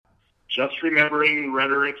Just Remembering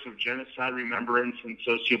Rhetorics of Genocide, Remembrance, and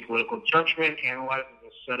Sociopolitical Judgment analyzes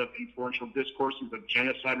a set of influential discourses of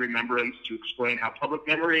genocide remembrance to explain how public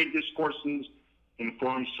memory discourses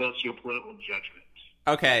inform sociopolitical judgment.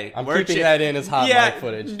 Okay. I'm keeping that in as hot mic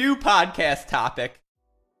footage. New podcast topic.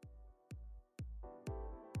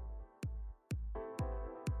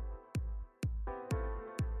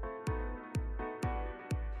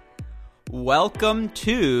 Welcome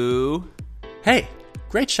to... Hey,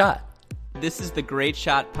 great shot. This is the Great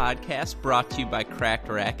Shot Podcast, brought to you by Cracked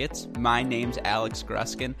Rackets. My name's Alex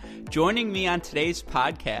Gruskin. Joining me on today's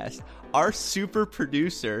podcast, our super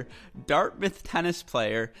producer, Dartmouth tennis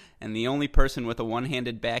player, and the only person with a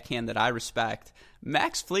one-handed backhand that I respect,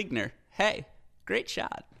 Max Fliegner. Hey, great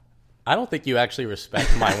shot. I don't think you actually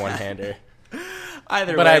respect my one-hander.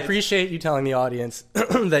 Either but way, I appreciate you telling the audience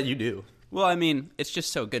that you do. Well, I mean, it's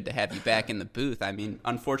just so good to have you back in the booth. I mean,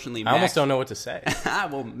 unfortunately, I almost don't know what to say.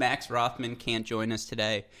 Well, Max Rothman can't join us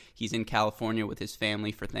today. He's in California with his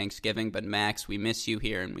family for Thanksgiving. But Max, we miss you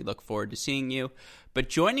here, and we look forward to seeing you. But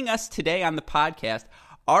joining us today on the podcast,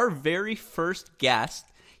 our very first guest.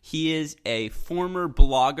 He is a former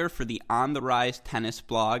blogger for the On the Rise tennis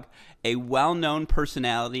blog, a well-known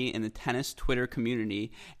personality in the tennis Twitter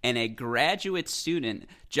community, and a graduate student,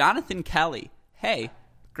 Jonathan Kelly. Hey,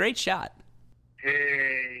 great shot.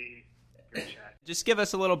 Hey, great shot. Just give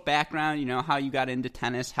us a little background, how you got into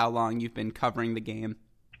tennis, how long you've been covering the game.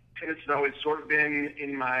 Tennis has always sort of been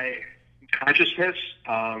in my consciousness.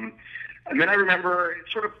 And then I remember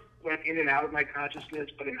it sort of went in and out of my consciousness.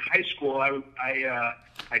 But in high school, I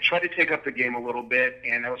tried to take up the game a little bit,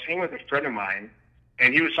 and I was hanging with a friend of mine,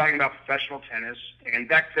 and he was talking about professional tennis. And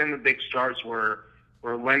back then, the big stars were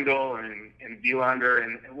Wendell and Wielander,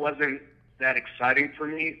 and it wasn't that exciting for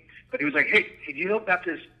me. But he was like, hey, do you know about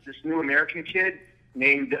this new American kid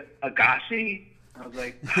named Agassi? I was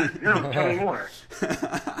like, no, tell me more.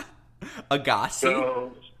 Agassi?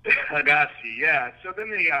 So, Agassi, yeah. So then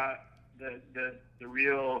the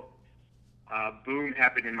real boom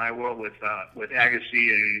happened in my world with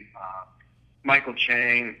Agassi and Michael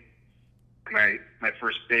Chang, my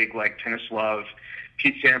first big tennis love,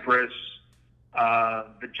 Pete Sampras,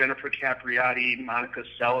 the Jennifer Capriati, Monica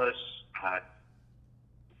Seles,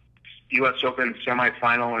 U.S. Open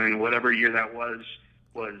semifinal in whatever year that was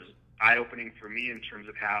eye-opening for me in terms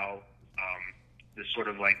of how this sort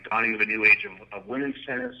of dawning of a new age of women's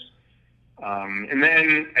tennis. And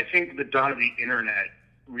then I think the dawn of the internet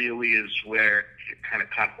really is where it kind of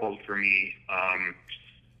caught hold for me.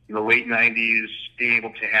 In the late 90s, being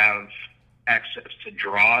able to have access to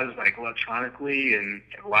draws electronically and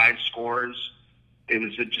live scores, it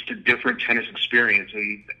was just a different tennis experience.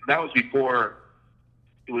 And that was before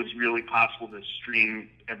it was really possible to stream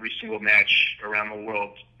every single match around the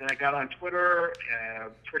world. And I got on Twitter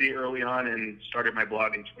pretty early on and started my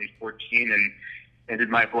blog in 2014 and ended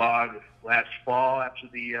my blog last fall after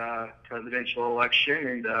the presidential election,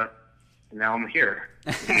 and now I'm here.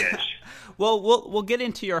 Yes. Well, we'll get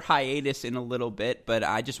into your hiatus in a little bit, but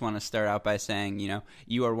I just want to start out by saying,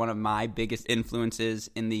 you are one of my biggest influences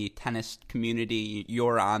in the tennis community.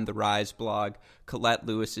 You're On the Rise blog, Colette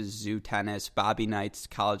Lewis's Zoo Tennis, Bobby Knight's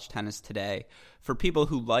College Tennis Today. For people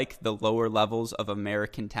who like the lower levels of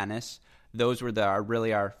American tennis, those were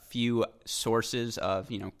our few sources of,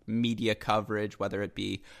 media coverage, whether it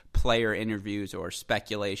be player interviews or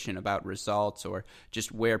speculation about results or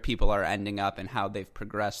just where people are ending up and how they've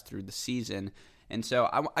progressed through the season. And so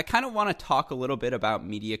I kind of want to talk a little bit about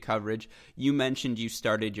media coverage. You mentioned you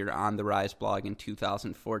started your On the Rise blog in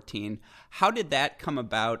 2014. How did that come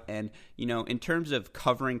about? And, in terms of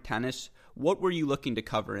covering tennis, what were you looking to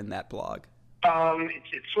cover in that blog?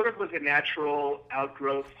 It sort of was a natural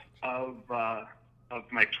outgrowth of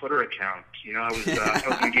my Twitter account. I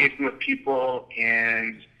was engaging with people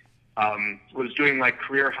and was doing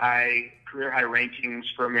career high rankings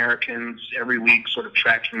for Americans every week, sort of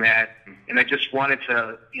tracking that. And I just wanted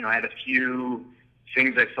to, I had a few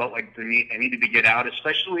things I felt like I needed to get out,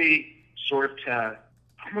 especially sort of to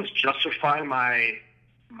almost justify my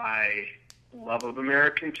love of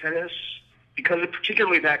American tennis, because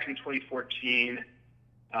particularly back in 2014.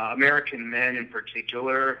 American men in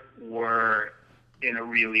particular were in a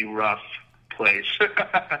really rough place.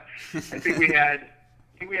 I think we had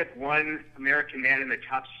one American man in the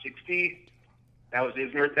top 60. That was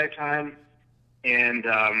Isner at that time. And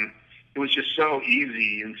it was just so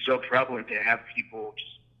easy and so prevalent to have people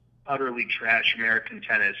just utterly trash American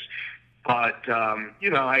tennis. But,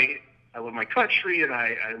 I love my country, and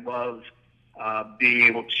I love being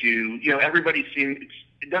able to, everybody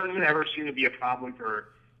it doesn't ever seem to be a problem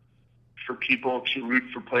for people to root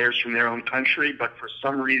for players from their own country, but for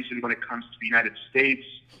some reason, when it comes to the United States,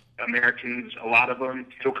 Americans, a lot of them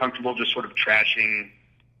feel comfortable just sort of trashing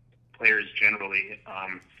players generally,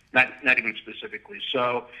 not even specifically.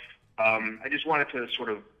 So I just wanted to sort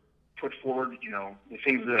of put forward, the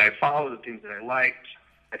things that I follow, the things that I liked.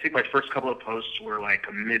 I think my first couple of posts were like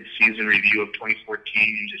a mid-season review of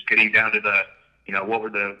 2014, just getting down to the, what were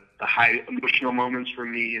the high emotional moments for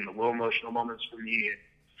me and the low emotional moments for me.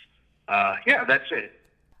 That's it.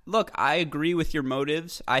 Look, I agree with your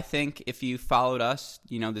motives. I think if you followed us,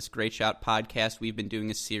 this Great Shot podcast, we've been doing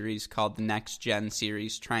a series called the Next Gen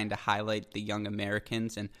series, trying to highlight the young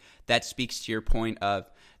Americans, and that speaks to your point of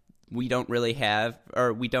we don't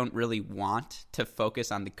really want to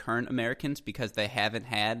focus on the current Americans because they haven't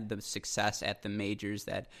had the success at the majors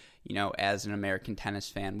that, as an American tennis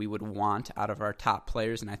fan, we would want out of our top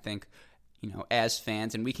players. And I think, as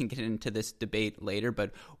fans, and we can get into this debate later,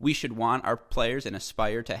 but we should want our players and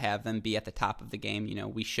aspire to have them be at the top of the game.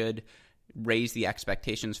 We should raise the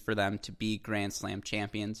expectations for them to be Grand Slam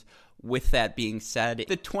champions. With that being said,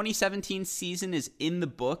 the 2017 season is in the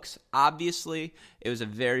books. Obviously, it was a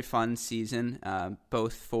very fun season,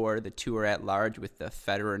 both for the tour at large with the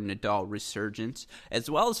Federer and Nadal resurgence, as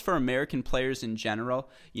well as for American players in general.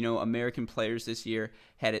 American players this year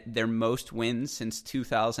had their most wins since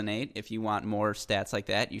 2008. If you want more stats like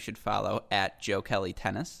that, you should follow at Joe Kelly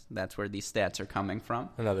Tennis. That's where these stats are coming from.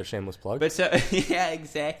 Another shameless plug. But yeah,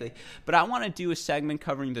 exactly. But I want to do a segment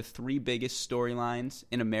covering the three biggest storylines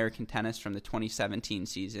in American tennis from the 2017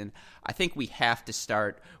 season. I think we have to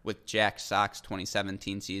start with Jack Sock's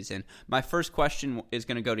 2017 season. My first question is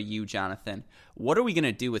going to go to you, Jonathan. What are we going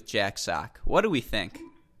to do with Jack Sock? What do we think?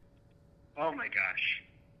 Oh my gosh.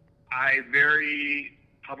 I very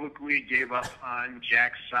publicly gave up on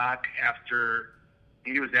Jack Sock after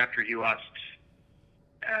he lost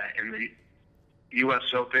in the U.S.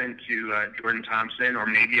 Open to Jordan Thompson, or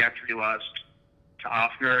maybe after he lost to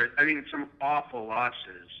Offner. I mean, some awful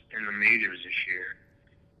losses in the majors this year.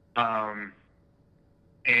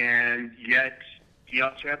 And yet he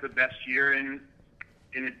also had the best year in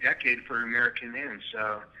a decade for an American man.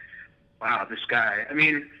 So, wow, this guy. I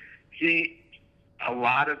mean, he's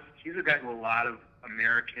a guy who a lot of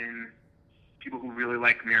American people who really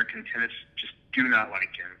like American tennis just do not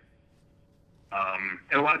like him.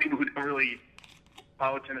 And a lot of people who don't really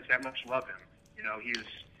follow tennis that much love him.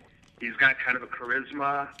 He's got kind of a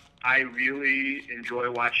charisma. I really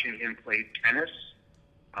enjoy watching him play tennis,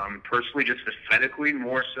 personally, just aesthetically,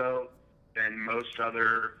 more so than most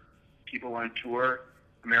other people on tour,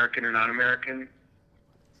 American or non-American.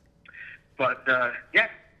 But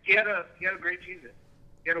he had a great season.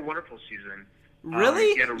 He had a wonderful season.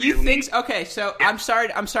 Really? You think so? Okay, so yeah. I'm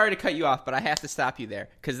sorry to cut you off, but I have to stop you there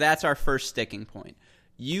because that's our first sticking point.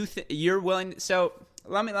 You're willing. So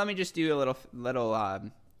let me just do a little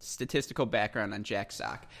statistical background on Jack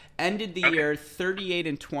Sock. Ended the year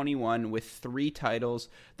 38-21 with 3 titles.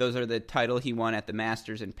 Those are the title he won at the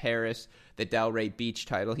Masters in Paris, the Delray Beach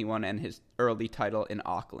title he won, and his early title in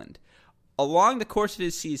Auckland. Along the course of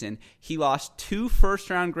his season, he lost 2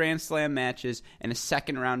 first-round Grand Slam matches and a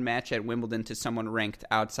second-round match at Wimbledon to someone ranked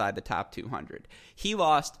outside the top 200. He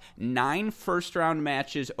lost 9 first-round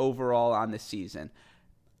matches overall on the season.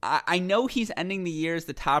 I know he's ending the year as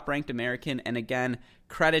the top-ranked American, and again,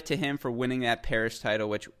 credit to him for winning that Paris title,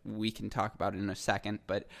 which we can talk about in a second,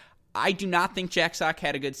 but I do not think Jack Sock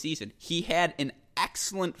had a good season. He had an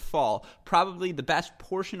excellent fall, probably the best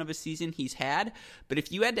portion of a season he's had, but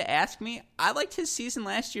if you had to ask me, I liked his season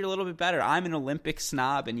last year a little bit better. I'm an Olympic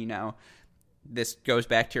snob, and this goes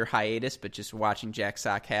back to your hiatus, but just watching Jack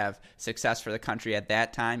Sock have success for the country at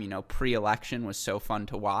that time, pre-election was so fun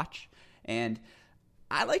to watch, and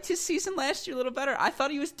I liked his season last year a little better. I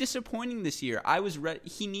thought he was disappointing this year.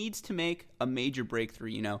 He needs to make a major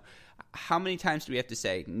breakthrough. How many times do we have to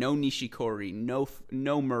say no Nishikori,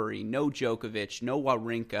 no Murray, no Djokovic, no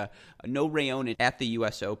Wawrinka, no Raonic at the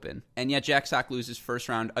U.S. Open, and yet Jack Sock loses first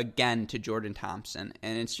round again to Jordan Thompson,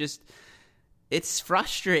 and it's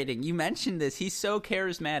frustrating. You mentioned this. He's so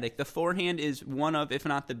charismatic. The forehand is one of, if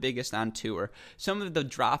not the biggest on tour. Some of the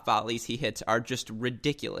drop volleys he hits are just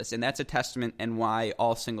ridiculous, and that's a testament and why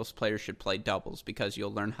all singles players should play doubles, because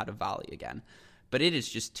you'll learn how to volley again. But it is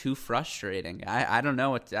just too frustrating. I don't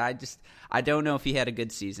know. I don't know if he had a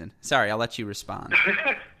good season. Sorry, I'll let you respond.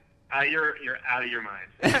 You're out of your mind.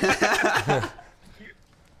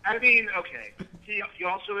 I mean, okay. You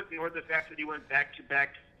also ignored the fact that he went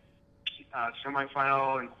back-to-back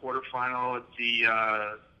semifinal and quarterfinal at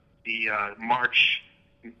the March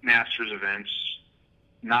Masters events.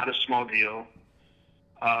 Not a small deal.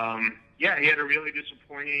 He had a really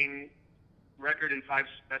disappointing record in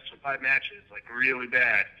best of five matches, like really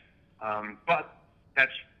bad. But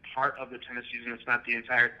that's part of the tennis season. It's not the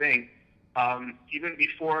entire thing. Even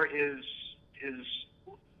before his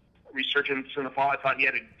resurgence in the fall, I thought he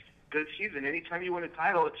had a good season. Anytime you win a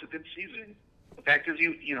title, it's a good season. The fact is,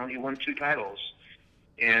 you won 2 titles,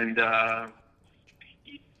 and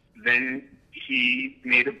then he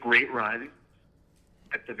made a great run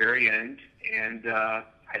at the very end, and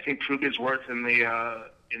I think proved his worth in the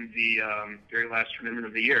very last tournament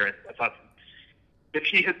of the year. I thought if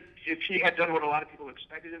he had done what a lot of people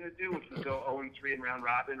expected him to do, which was go 0-3 in round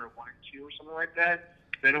robin or 1-2 or something like that,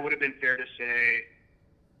 then it would have been fair to say,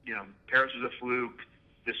 Paris was a fluke.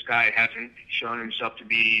 This guy hasn't shown himself to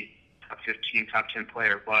be top 15, top 10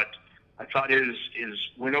 player. But I thought his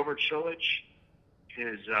win over Cilic,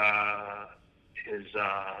 his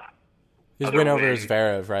win over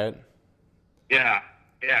Zverev, right? Yeah.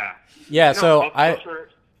 So those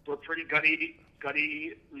were pretty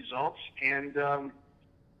gutty results, and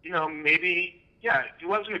maybe it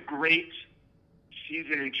wasn't a great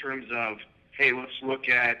season in terms of, hey, let's look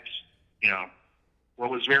at what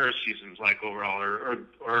was Zverev's seasons like overall, or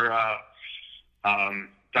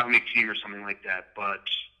Dominic Thiem or something like that. But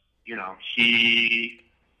he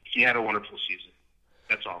had a wonderful season.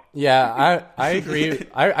 That's all. Yeah, I agree.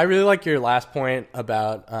 I really like your last point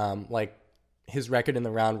about like his record in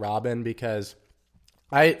the round robin, because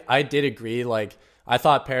I did agree. Like, I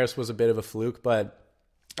thought Paris was a bit of a fluke,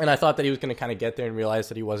 and I thought that he was going to kind of get there and realize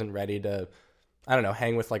that he wasn't ready to, I don't know,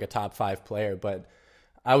 hang with like a top 5 player. But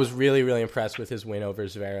I was really, really impressed with his win over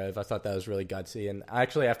Zverev. I thought that was really gutsy. And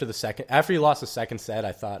actually, after he lost the second set,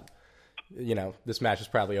 I thought, this match is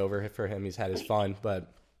probably over for him. He's had his fun.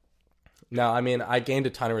 But no, I mean, I gained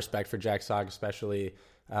a ton of respect for Jack Sock, especially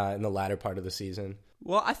in the latter part of the season.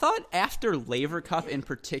 Well, I thought after Laver Cup in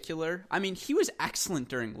particular, I mean, he was excellent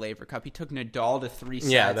during Laver Cup. He took Nadal to 3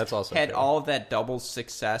 sets. Yeah, that's also had true. all of that doubles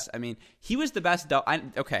success. I mean, he was the best.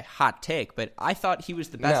 Okay, hot take, but I thought he was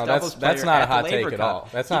the best doubles player. That's not at a hot the Laver take Cup. at all.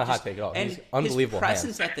 That's not a hot take at all. And He's unbelievable. His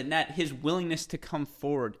presence at the net, his willingness to come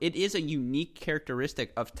forward, it is a unique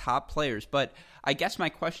characteristic of top players. But I guess my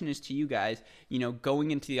question is to you guys, going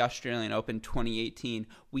into the Australian Open 2018,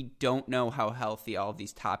 we don't know how healthy all of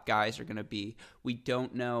these top guys are going to be. We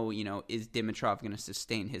don't know, is Dimitrov going to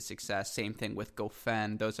sustain his success? Same thing with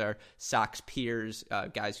Goffin. Those are Sock's peers,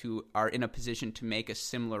 guys who are in a position to make a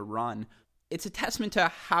similar run. It's a testament to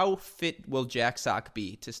how fit will Jack Sock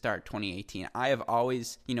be to start 2018. I have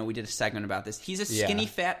always, we did a segment about this. He's a skinny,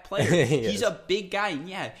 fat player. He's a big guy.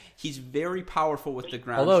 And he's very powerful with the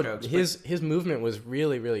ground strokes. His movement was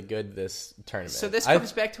really, really good this tournament. So this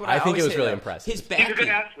comes back to what I think always it was say, really though. impressive. He's a good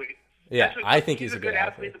athlete. Yeah, I think he's a good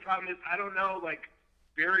athlete. The problem is, I don't know,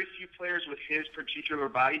 very few players with his particular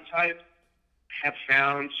body type have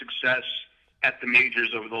found success at the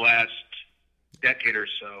majors over the last decade or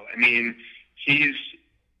so. I mean, he's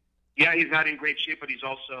not in great shape, but he's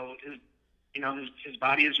also, his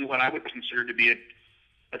body isn't what I would consider to be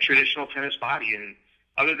a traditional tennis body. And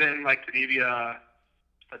other than maybe a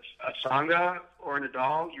Tsonga or a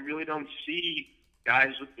Nadal, you really don't see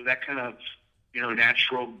guys with that kind of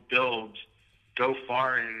natural build go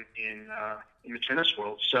far in the tennis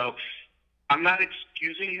world. So I'm not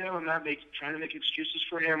excusing him. I'm not trying to make excuses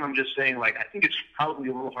for him. I'm just saying, I think it's probably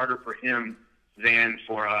a little harder for him than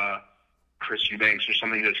for Chris Eubanks or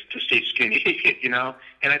something to stay skinny, And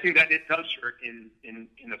I think that it does hurt in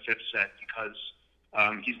the 5th set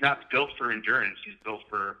because he's not built for endurance. He's built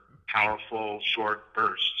for powerful, short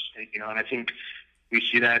bursts, And I think we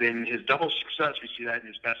see that in his double success. We see that in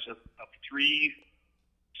his best of 3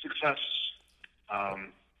 success.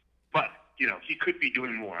 But he could be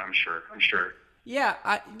doing more. I'm sure.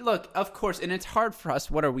 Yeah, look, of course, and it's hard for us.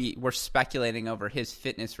 We're speculating over his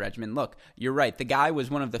fitness regimen. Look, you're right. The guy was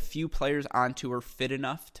one of the few players on tour fit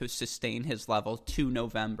enough to sustain his level to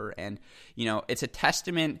November. And, it's a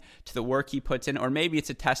testament to the work he puts in, or maybe it's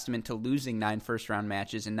a testament to losing 9 first-round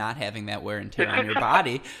matches and not having that wear and tear on your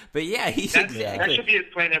body. But, yeah, exactly. That should be his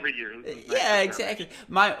plan every year. Yeah, exactly.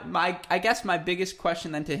 I guess my biggest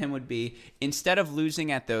question then to him would be, instead of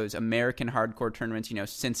losing at those American hardcore tournaments,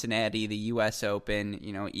 Cincinnati, the U.S. Open,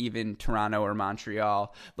 even Toronto or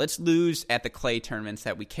Montreal, let's lose at the clay tournaments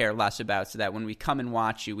that we care less about so that when we come and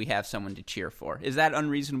watch you, we have someone to cheer for. Is that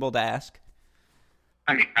unreasonable to ask?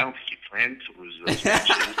 I mean, I don't think you plan to lose those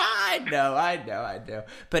matches. I know.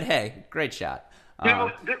 But hey, great shot. The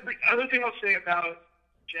other thing I'll say about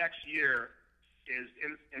Jack's year is,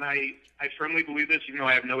 and I firmly believe this, even though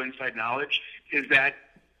I have no inside knowledge, is that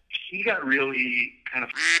he got really kind of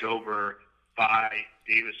f***ed over by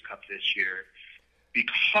Davis Cup this year,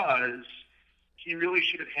 because he really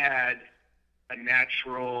should have had a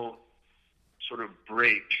natural sort of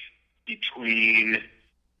break between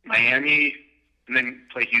Miami and then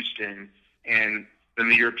play Houston and then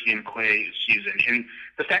the European clay season. And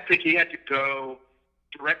the fact that he had to go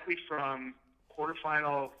directly from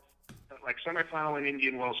quarterfinal, like semifinal in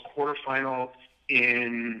Indian Wells, quarterfinal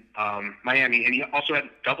in Miami, and he also had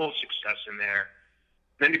double success in there,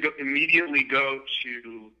 then to immediately go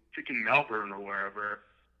to freaking Melbourne or wherever,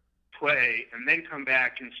 play, and then come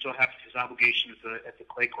back and still have his obligation at the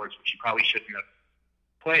clay courts, which he probably shouldn't have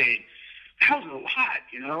played. That was a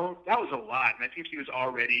lot, That was a lot. And I think he was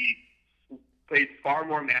already played far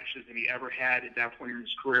more matches than he ever had at that point in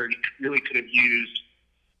his career. And he really could have used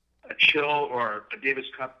a chill or a Davis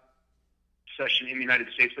Cup session in the United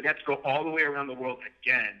States, but he had to go all the way around the world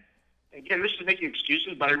again. Again, this is making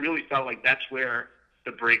excuses, but I really felt like that's where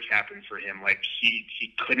the break happened for him. Like he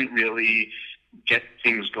couldn't really get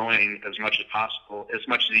things going as much as possible, as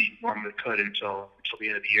much as he normally could until the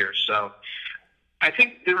end of the year. So I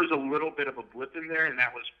think there was a little bit of a blip in there, and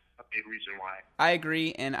that was a big reason why. I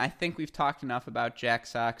agree, and I think we've talked enough about Jack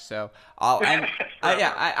Sock, so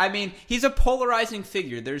I mean, he's a polarizing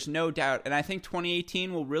figure, there's no doubt, and I think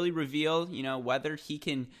 2018 will really reveal, whether he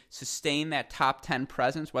can sustain that top 10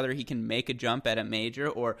 presence, whether he can make a jump at a major,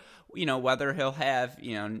 or, whether he'll have,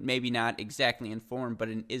 maybe not exactly informed, but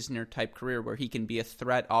an Isner-type career where he can be a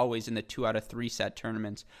threat always in the 2 out of 3 set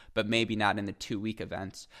tournaments, but maybe not in the 2-week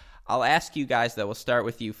events. I'll ask you guys, though, we'll start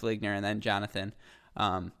with you, Fligner, and then Jonathan.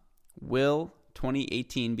 Will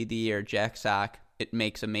 2018 be the year Jack Sock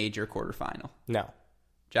makes a major quarterfinal? No.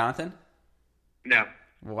 Jonathan? No.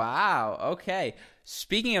 Wow. Okay.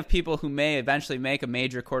 Speaking of people who may eventually make a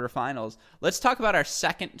major quarterfinals, let's talk about our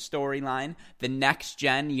second storyline, the next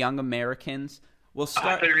gen young Americans. We'll start.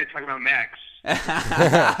 I thought you were going to talk about Max.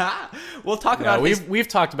 We'll talk about. We've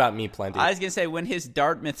talked about me plenty. I was gonna say when his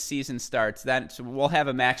Dartmouth season starts, then we'll have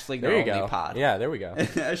a Max Fligner only pod. Yeah, there we go.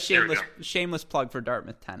 A shameless plug for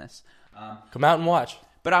Dartmouth tennis. Come out and watch.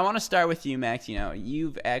 But I want to start with you, Max.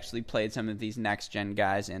 You've actually played some of these next gen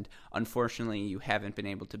guys, and unfortunately, you haven't been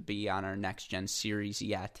able to be on our next gen series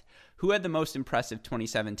yet. Who had the most impressive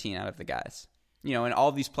 2017 out of the guys? And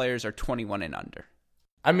all these players are 21 and under.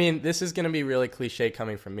 I mean, this is going to be really cliche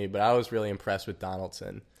coming from me, but I was really impressed with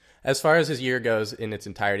Donaldson. As far as his year goes in its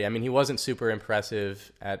entirety, I mean, he wasn't super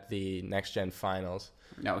impressive at the Next Gen Finals.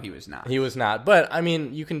 No, he was not. He was not. But, I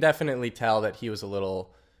mean, you can definitely tell that he was a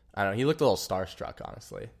little, I don't know, he looked a little starstruck,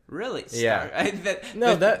 honestly. Really? Yeah.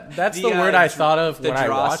 That's the word I thought of when I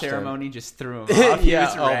watched him. The draw ceremony just threw him off.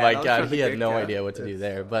 Yeah, oh my God, he had no idea what to do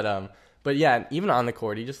there. But yeah, even on the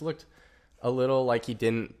court, he just looked a little like he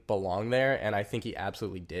didn't belong there, and I think he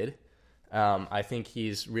absolutely did. I think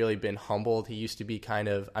he's really been humbled. He used to be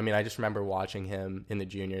I just remember watching him in the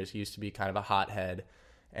juniors. He used to be kind of a hothead,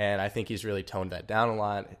 and I think he's really toned that down a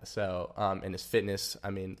lot. So, and his fitness,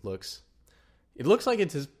 looks like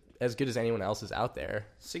it's as good as anyone else is out there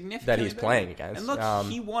that he's playing against. And look,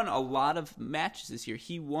 he won a lot of matches this year.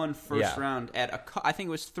 He won first round at I think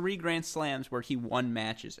it was 3 Grand Slams where he won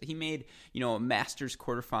matches. He made, a Masters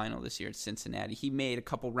quarterfinal this year at Cincinnati. He made a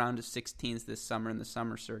couple round of 16s this summer in the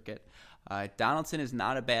summer circuit. Donaldson is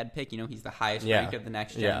not a bad pick. He's the highest rank of the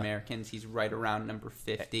next gen Americans. He's right around number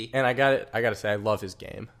 50. And I got to say, I love his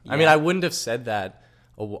game. Yeah. I mean, I wouldn't have said that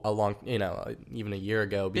a long, even a year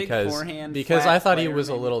ago because I thought he was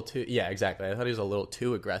a little too. Yeah, exactly. I thought he was a little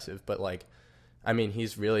too aggressive, but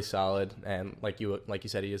he's really solid, and like you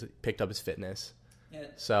said, he has picked up his fitness. Yeah.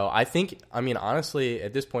 So I think, honestly,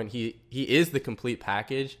 at this point, he is the complete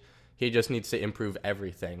package. He just needs to improve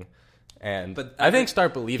everything. But I think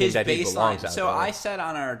start believing that he belongs out there. So I said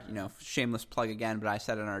on our, shameless plug again, but I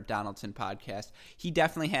said on our Donaldson podcast, he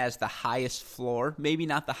definitely has the highest floor, maybe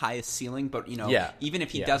not the highest ceiling, but, even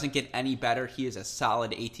if he doesn't get any better, he is a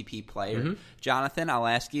solid ATP player. Mm-hmm. Jonathan, I'll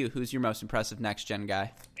ask you, who's your most impressive next-gen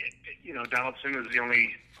guy? Donaldson was the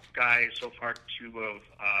only guy so far to have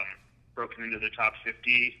broken into the top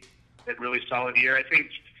 50 at really solid year. I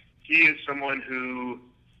think he is someone who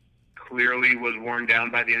clearly was worn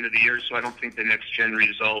down by the end of the year, so I don't think the next gen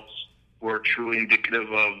results were truly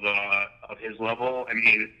indicative of his level. I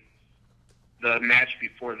mean, the match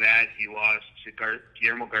before that, he lost to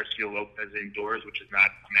Guillermo Garcia Lopez indoors, which is not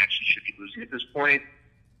a match he should be losing at this point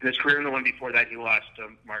in his career. And the one before that, he lost to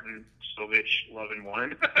Martin Sovic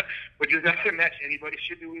 11-1, which is not a match anybody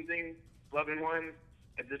should be losing 11-1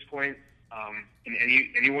 at this point. And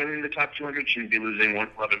anyone in the top 200 shouldn't be losing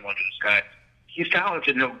 11-1 to this guy. He's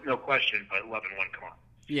talented, no question, but 11-1, come on.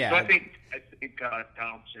 Yeah. So I think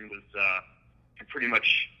Donaldson was pretty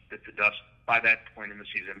much bit the dust by that point in the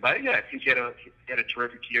season. But yeah, I think he had a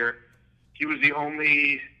terrific year. He was the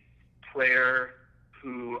only player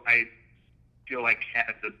who I feel like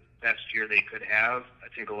had the best year they could have.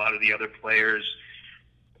 I think a lot of the other players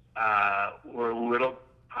were a little,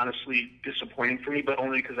 honestly, disappointing for me, but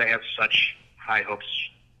only because I have such high hopes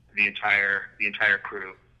for the entire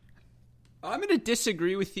crew. I'm going to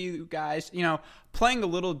disagree with you guys, playing a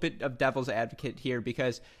little bit of devil's advocate here,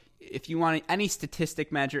 because if you want any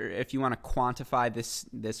statistic measure, if you want to quantify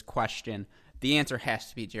this question, the answer has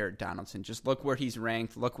to be Jared Donaldson. Just look where he's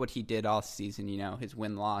ranked. Look what he did all season, his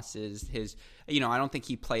win-losses, I don't think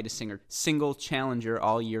he played a single challenger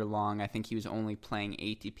all year long. I think he was only playing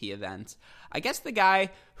ATP events. I guess the guy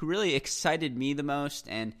who really excited me the most,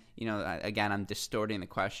 and, again, I'm distorting the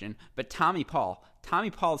question, but Tommy Paul.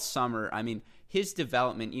 Tommy Paul's summer, his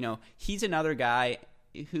development, he's another guy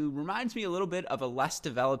who reminds me a little bit of a less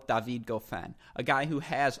developed David Goffin, a guy who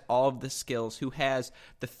has all of the skills, who has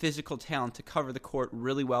the physical talent to cover the court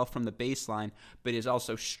really well from the baseline, but is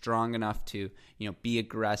also strong enough to, be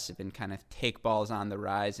aggressive and kind of take balls on the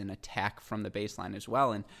rise and attack from the baseline as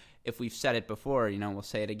well. And if we've said it before, we'll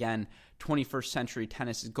say it again, 21st century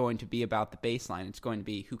tennis is going to be about the baseline. It's going to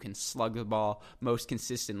be who can slug the ball most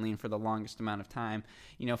consistently and for the longest amount of time.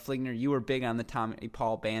 Fligner, you were big on the Tommy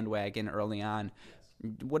Paul bandwagon early on.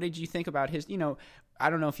 What did you think about his, I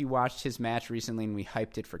don't know if you watched his match recently and we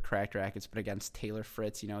hyped it for Cracked Racquets, but against Taylor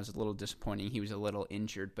Fritz, it was a little disappointing. He was a little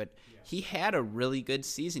injured, but he had a really good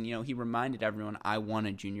season. He reminded everyone, I won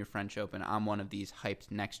a Junior French Open. I'm one of these hyped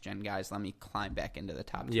next-gen guys. Let me climb back into the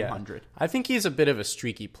top 200. I think he's a bit of a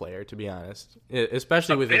streaky player, to be honest,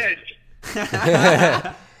 especially with his...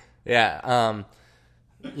 Yeah.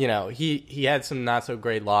 He had some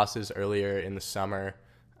not-so-great losses earlier in the summer,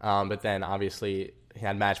 but then obviously he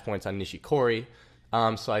had match points on Nishikori.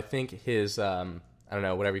 So I think his, I don't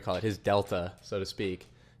know, whatever you call it, his delta, so to speak,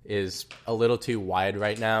 is a little too wide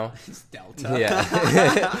right now. His delta?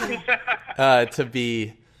 Yeah.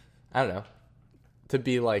 To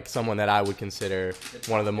be like someone that I would consider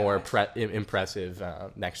one of the more impressive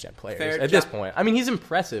next-gen players at this point. He's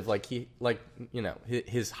impressive.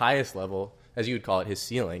 His highest level, as you would call it, his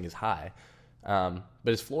ceiling is high. But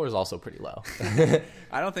his floor is also pretty low.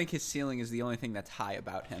 I don't think his ceiling is the only thing that's high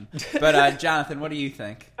about him. But Jonathan, what do you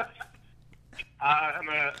think? I'm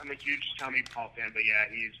a huge Tommy Paul fan, but yeah,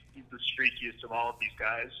 he's the streakiest of all of these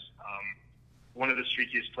guys. One of the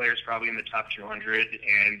streakiest players, probably in the top 200,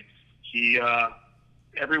 and he.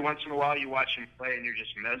 Every once in a while, you watch him play, and you're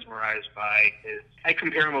just mesmerized by his. I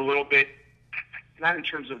compare him a little bit, not in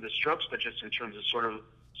terms of the strokes, but just in terms of sort of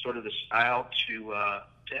the style to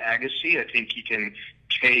Agassi. I think he can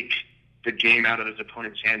take the game out of his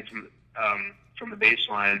opponent's hand from the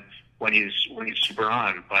baseline when he's super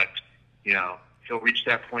on. But he'll reach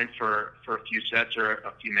that point for a few sets or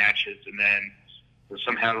a few matches, and then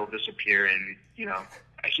somehow it'll disappear. And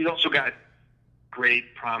he's also got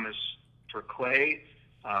great promise for clay.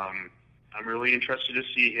 I'm really interested to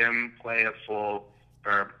see him play a full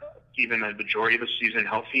or even a majority of the season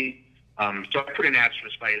healthy. So I put an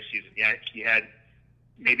asterisk by his season. Yeah, he had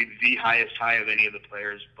maybe the highest high of any of the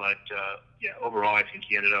players, but overall I think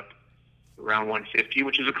he ended up around 150,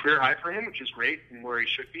 which is a career high for him, which is great and where he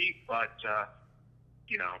should be. But to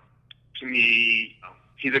me,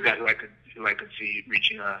 he's a guy who I could see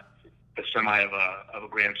reaching a semi of a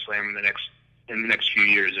Grand Slam in the next few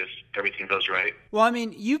years if everything goes right. Well,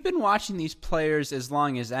 you've been watching these players as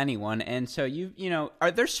long as anyone, and so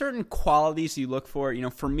are there certain qualities you look for?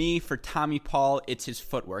 For me, for Tommy Paul, it's his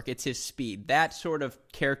footwork, it's his speed. That sort of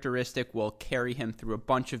characteristic will carry him through a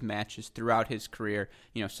bunch of matches throughout his career,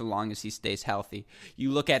 so long as he stays healthy.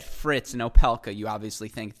 You look at Fritz and Opelka, you obviously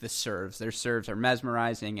think the serves. Their serves are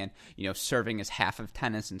mesmerizing, and, serving is half of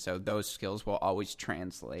tennis, and so those skills will always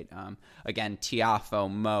translate. Again, Tiafoe,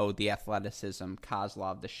 Mo, the athleticism,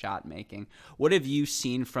 Kozlov, the shot making. What have you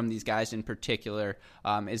seen from these guys in particular?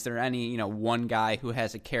 Is there any, one guy who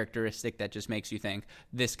has a characteristic that just makes you think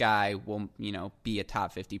this guy will, be a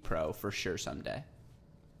top 50 pro for sure someday?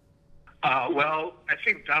 Well, I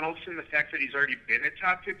think Donaldson, the fact that he's already been a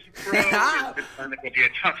top 50 pro, is a good sign that he'll be a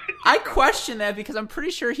top 50 I pro. question that because I'm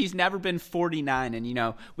pretty sure he's never been 49,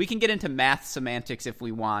 and, we can get into math semantics if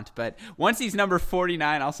we want, but once he's number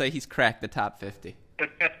 49, I'll say he's cracked the top 50. All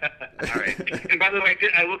right. And by the way,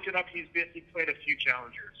 I looked it up. He played a few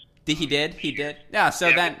challengers. He did. Yeah.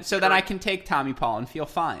 So then I can take Tommy Paul and feel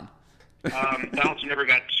fine. Donaldson never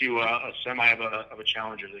got to a semi of a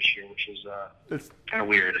challenger this year, which is kind of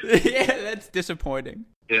weird. Yeah, that's disappointing.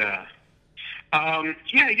 Yeah. I don't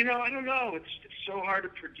know. It's so hard to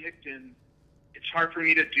predict, and it's hard for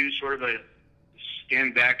me to do sort of a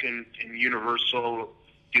stand back and universalize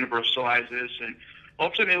this, and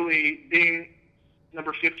ultimately being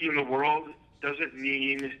number 50 in the world doesn't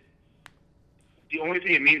mean – the only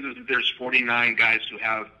thing it means is that there's 49 guys who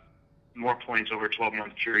have more points over a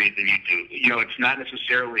 12-month period than you do. You know, it's not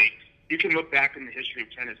necessarily – you can look back in the history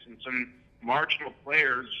of tennis, and some marginal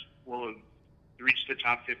players will have reached the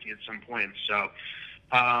top 50 at some point. So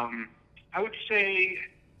I would say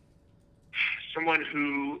someone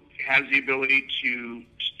who has the ability to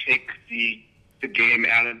take the game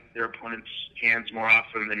out of their opponent's hands more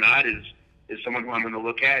often than not is someone who I'm going to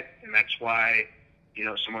look at, and that's why, you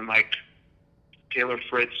know, someone like Taylor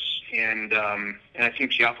Fritz and I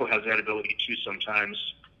think Tiafoe has that ability too sometimes,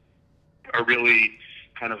 are really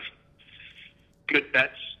kind of good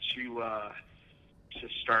bets to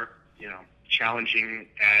start, you know, challenging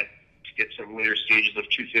to get to the later stages of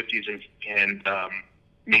 250s and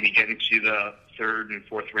maybe get into the third and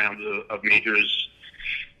fourth rounds of majors.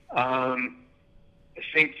 I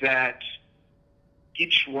think that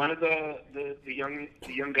each one of the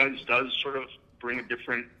young guys does sort of bring a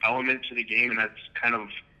different element to the game, and that's kind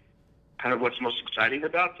of what's most exciting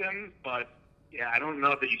about them. But yeah, I don't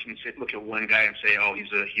know that you can look at one guy and say, "Oh,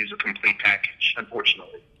 he's a complete package."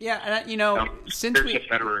 Unfortunately. Yeah, and since there's a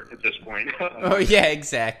Federer at this point. Oh yeah,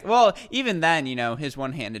 exactly. Well, even then, his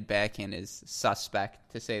one-handed backhand is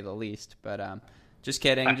suspect to say the least. But just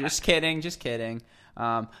kidding, just kidding.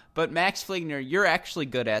 But Max Fligner, you're actually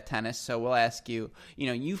good at tennis, so we'll ask you.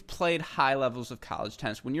 You've played high levels of college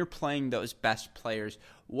tennis. When you're playing those best players,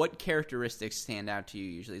 what characteristics stand out to you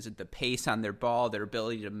usually? Is it the pace on their ball, their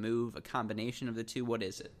ability to move, a combination of the two? What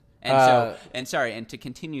is it? And to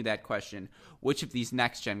continue that question, which of these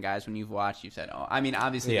next gen guys, when you've watched, you've said, oh, I mean,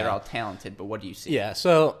 obviously they're all talented, but what do you see? Yeah,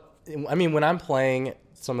 so I mean, when I'm playing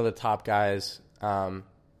some of the top guys,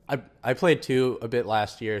 I played two a bit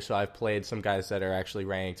last year, so I've played some guys that are actually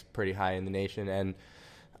ranked pretty high in the nation. And,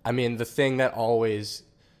 I mean, the thing that always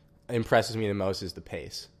impresses me the most is the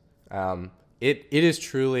pace. It is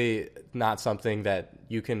truly not something that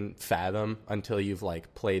you can fathom until you've,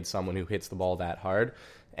 played someone who hits the ball that hard.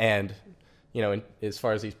 And, as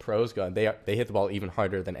far as these pros go, they hit the ball even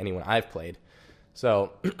harder than anyone I've played.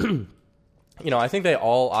 So, I think they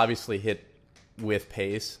all obviously hit with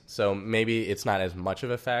pace, so maybe it's not as much of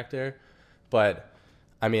a factor, but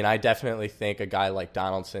I mean, I definitely think a guy like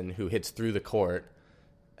Donaldson who hits through the court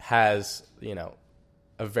has,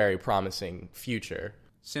 a very promising future.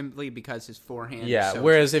 Simply because his forehand. Yeah. Is so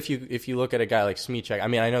whereas if you look at a guy like Smichek, I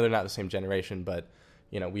mean, I know they're not the same generation, but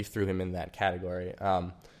we threw him in that category.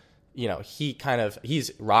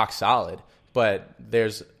 He's rock solid. But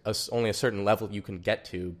there's only a certain level you can get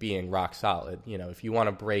to being rock solid. If you want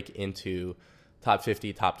to break into top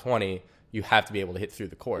 50, top 20, you have to be able to hit through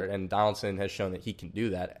the court. And Donaldson has shown that he can do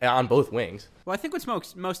that on both wings. Well, I think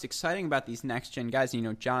what's most exciting about these next-gen guys,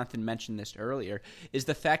 Jonathan mentioned this earlier, is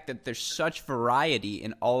the fact that there's such variety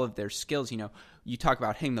in all of their skills. You talk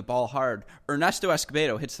about hitting the ball hard. Ernesto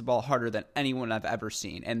Escobedo hits the ball harder than anyone I've ever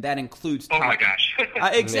seen, and that includes Oh, my gosh.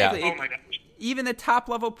 exactly. Yeah. Oh, my gosh. Even the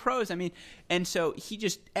top-level pros, I mean, and so he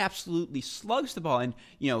just absolutely slugs the ball. And,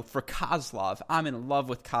 for Kozlov, I'm in love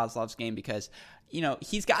with Kozlov's game because,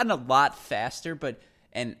 he's gotten a lot faster,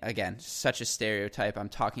 and again, such a stereotype, I'm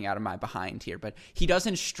talking out of my behind here, but he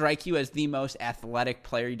doesn't strike you as the most athletic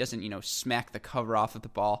player. He doesn't, smack the cover off of the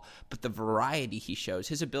ball, but the variety he shows,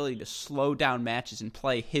 his ability to slow down matches and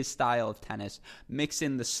play his style of tennis, mix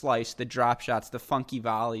in the slice, the drop shots, the funky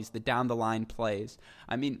volleys, the down-the-line plays.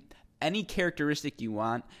 I mean, any characteristic you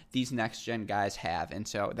want, these next-gen guys have. And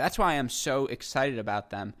so that's why I'm so excited about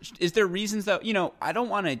them. Is there reasons, though? I don't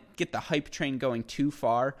want to get the hype train going too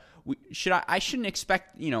far. I shouldn't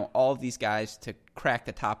expect, all of these guys to crack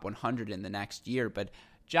the top 100 in the next year. But,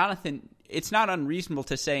 Jonathan, it's not unreasonable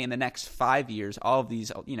to say in the next 5 years, all of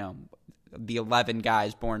these, the 11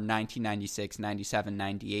 guys born 1996, 97,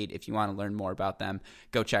 98. If you want to learn more about them,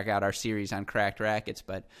 go check out our series on cracked rackets.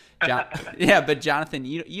 But but Jonathan,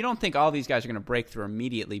 you don't think all these guys are going to break through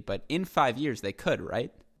immediately, but in 5 years they could,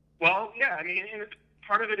 right? Well, yeah. I mean,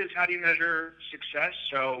 part of it is how do you measure success?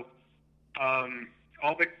 So,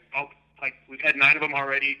 we've had 9 of them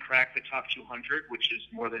already crack the top 200, which is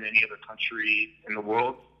more than any other country in the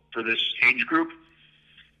world for this age group.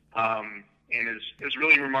 And is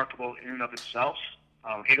really remarkable in and of itself.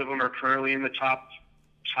 8 of them are currently in the top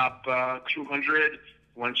 200.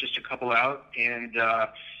 One's just a couple out, and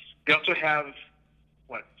they also have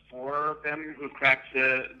 4 of them who cracked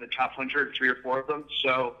the top 100, 3 or 4 of them.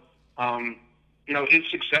 So, is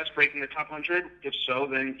success breaking the top 100? If so,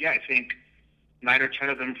 then yeah, I think 9 or 10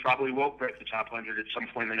 of them probably will break the top 100 at some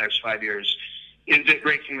point in the next 5 years. Is it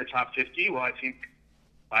breaking the top 50? Well, I think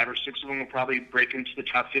 5 or 6 of them will probably break into the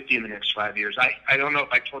top 50 in the next 5 years. I don't know if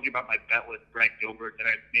I told you about my bet with Brad Gilbert that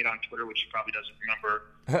I made on Twitter, which he probably doesn't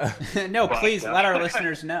remember. No, but, please let our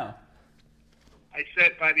listeners know. I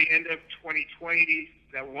said by the end of 2020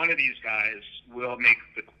 that one of these guys will make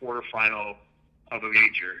the quarterfinal of a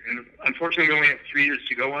major. And unfortunately, we only have 3 years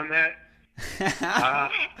to go on that. I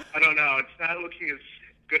don't know. It's not looking as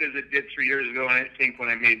good as it did 3 years ago, and I think when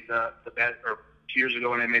I made the bet, or 2 years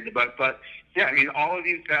ago when I made the bet. But, yeah, I mean, all of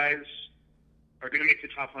these guys are going to make the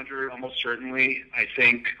top 100 almost certainly. I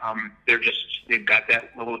think they've got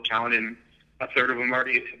that level of talent, and a third of them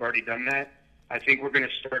have already done that. I think we're going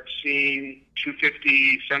to start seeing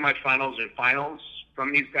 250 semifinals and finals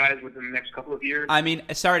from these guys within the next couple of years. I mean,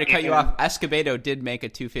 sorry to cut you off. Escobedo did make a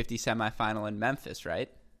 250 semifinal in Memphis, right?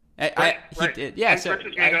 Right. He did. Yeah, and so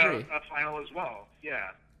Fritz I made agree. a final as well.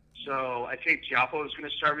 Yeah. So I think Tiafoe is going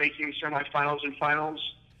to start making semifinals and finals.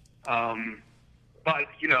 But,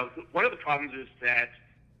 one of the problems is that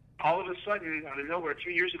all of a sudden, out of nowhere,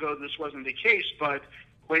 2 years ago, this wasn't the case. But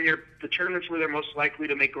when the tournaments where they're most likely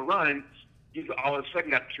to make a run, you've all of a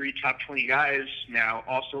sudden got 3 top 20 guys now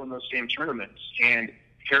also in those same tournaments. And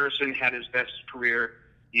Harrison had his best career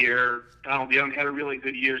year. Donald Young had a really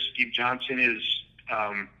good year. Steve Johnson is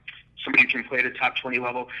somebody who can play at a top 20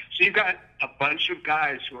 level. So you've got a bunch of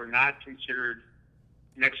guys who are not considered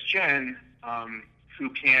next gen who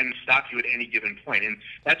can stop you at any given point. And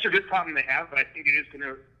that's a good problem to have, but I think it is going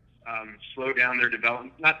to slow down their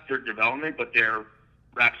development, not their development, but their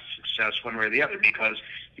rapid success one way or the other, because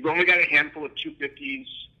you've only got a handful of 250s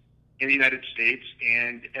in the United States,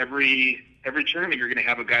 and every tournament you're going to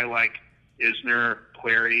have a guy like Isner,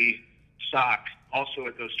 Query, Sock also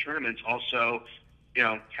at those tournaments, also,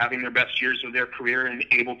 having their best years of their career and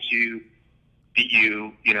able to beat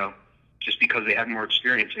you, just because they have more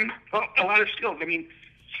experience and a lot of skills. I mean,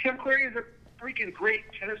 Sam Query is a freaking great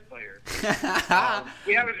tennis player.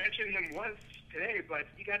 We haven't mentioned him once today, but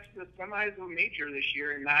he got to the semis of a major this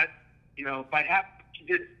year, and not, by half he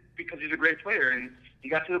did because he's a great player, and he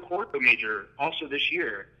got to the quarter major also this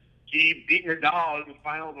year. He beat Nadal in the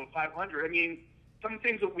final of a 500. I mean, some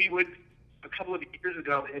things that we would a couple of years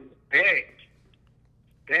ago had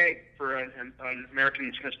begged for an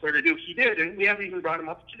American tennis player to do, he did, and we haven't even brought him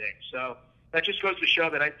up today. So that just goes to show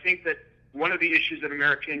that I think that one of the issues that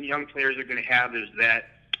American young players are going to have is that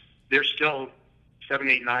they're still 7,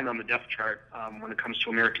 8, 9 on the depth chart when it comes to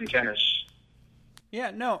American tennis.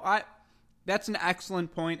 Yeah, no, that's an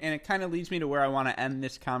excellent point, and it kind of leads me to where I want to end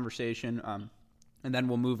this conversation, and then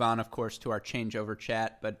we'll move on, of course, to our changeover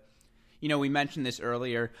chat. But, we mentioned this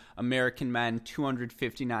earlier, American men,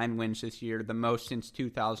 259 wins this year, the most since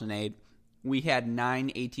 2008. We had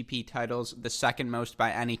 9 ATP titles, the second most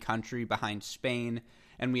by any country behind Spain,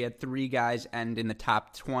 and we had 3 guys end in the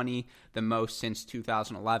top 20, the most since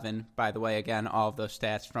 2011. By the way, again, all of those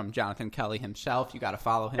stats from Jonathan Kelly himself. You got to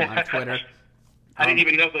follow him on Twitter. I didn't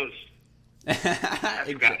even know those.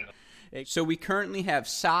 Exactly. So we currently have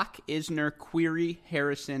Sock, Isner, Query,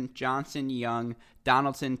 Harrison, Johnson, Young,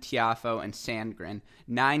 Donaldson, Tiafoe, and Sandgren.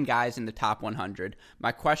 9 guys in the top 100.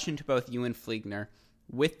 My question to both you and Fliegner,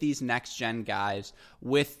 with these next-gen guys,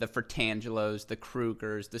 with the Furtangelos, the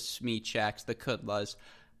Krugers, the Smicheks, the Kudlas,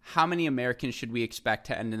 how many Americans should we expect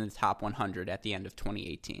to end in the top 100 at the end of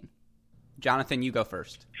 2018? Jonathan, you go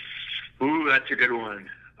first. Ooh, that's a good one.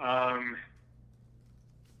 Honestly,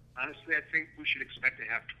 I think we should expect to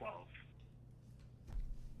have 12.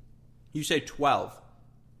 You say 12.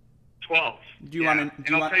 12. Do you want to?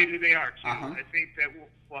 And I'll tell you who they are, too. Uh-huh. I think that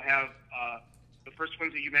we'll have the first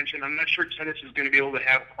ones that you mentioned. I'm not sure tennis is going to be able to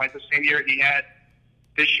have quite the same year he had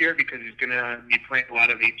this year because he's going to be playing a lot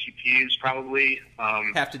of ATPs probably.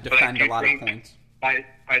 Have to defend a lot of points. By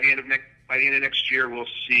the end of next year, we'll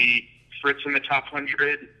see Fritz in the top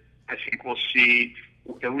 100. I think we'll see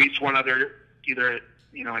at least one other, either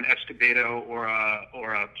an Escobedo or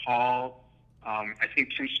a Paul. I think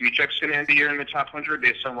Tim Smichek's going to end the year in the top 100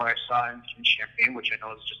 based on what I saw in Champaign, which I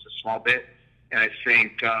know is just a small bit. And I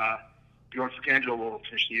think Bjorn Furtangelo will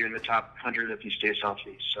finish the year in the top 100 if he stays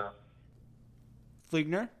healthy. So,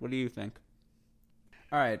 Fliegner, what do you think?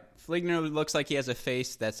 All right, Fliegner looks like he has a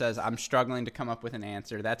face that says, "I'm struggling to come up with an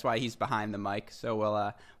answer." That's why he's behind the mic.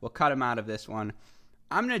 So we'll cut him out of this one.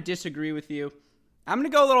 I'm going to disagree with you. I'm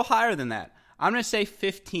going to go a little higher than that. I'm going to say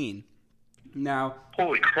 15. Now,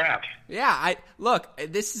 holy crap. Yeah, look,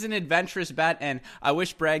 this is an adventurous bet, and I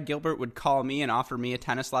wish Brad Gilbert would call me and offer me a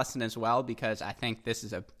tennis lesson as well, because I think this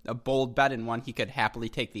is a bold bet and one he could happily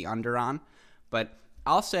take the under on. But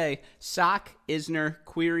I'll say Sock, Isner,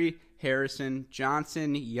 Query, Harrison,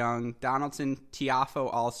 Johnson, Young, Donaldson, Tiafoe,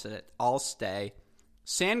 all stay.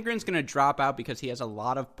 Sandgren's going to drop out because he has a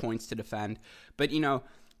lot of points to defend. But,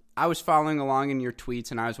 I was following along in your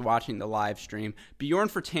tweets and I was watching the live stream. Bjorn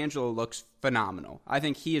Fratangelo looks phenomenal. I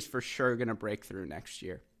think he is for sure going to break through next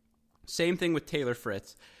year. Same thing with Taylor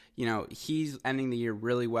Fritz. He's ending the year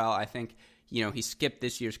really well. I think, he skipped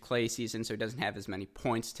this year's clay season, so he doesn't have as many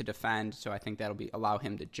points to defend. So I think that'll allow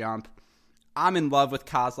him to jump. I'm in love with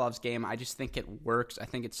Kozlov's game. I just think it works. I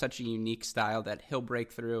think it's such a unique style that he'll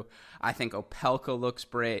break through. I think Opelka looks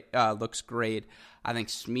great. I think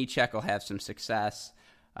Smyczek will have some success.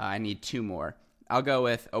 I need two more. I'll go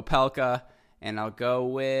with Opelka, and I'll go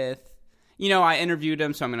with, I interviewed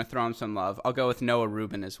him, so I'm going to throw him some love. I'll go with Noah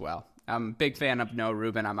Rubin as well. I'm a big fan of Noah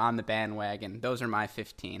Rubin. I'm on the bandwagon. Those are my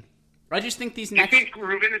 15. I just think these next... You think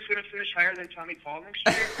Rubin is going to finish higher than Tommy Paul next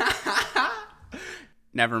year?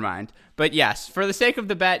 Never mind. But yes, for the sake of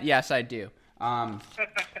the bet, yes, I do.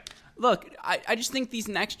 Look, I just think these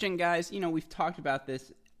next-gen guys, we've talked about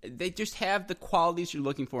this, they just have the qualities you're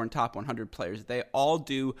looking for in top 100 players. They all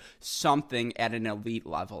do something at an elite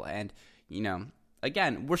level. And,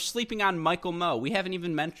 again, we're sleeping on Michael Mmoh. We haven't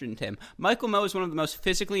even mentioned him. Michael Mmoh is one of the most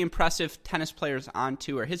physically impressive tennis players on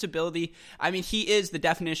tour. His ability, he is the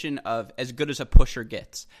definition of as good as a pusher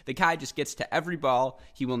gets. The guy just gets to every ball.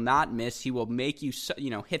 He will not miss. He will make you,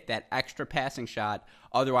 hit that extra passing shot.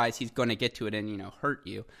 Otherwise, he's going to get to it and, hurt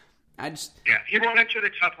you. He won't enter the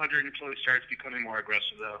top 100 until he starts becoming more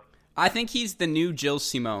aggressive, though. I think he's the new Gilles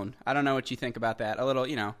Simon. I don't know what you think about that. A little,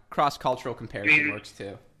 cross-cultural comparison works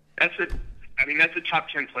too. That's a top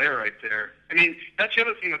 10 player right there. That's the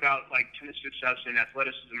other thing about tennis success and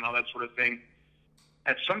athleticism and all that sort of thing.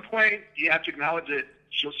 At some point, you have to acknowledge that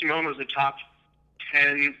Gilles Simon was a top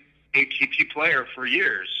 10 ATP player for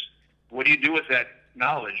years. What do you do with that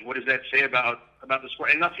knowledge? What does that say about the sport?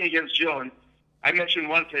 And nothing against Gilles. And I mentioned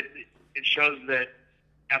once that it shows that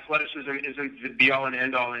athleticism isn't the be-all and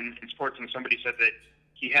end-all in sports, and somebody said that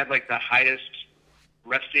he had the highest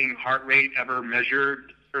resting heart rate ever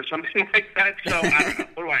measured or something like that. So I don't know.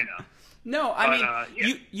 What do I know? No,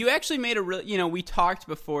 you actually made a real, we talked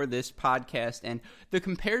before this podcast, and the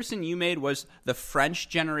comparison you made was the French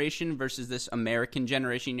generation versus this American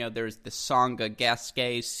generation. There's the Tsonga,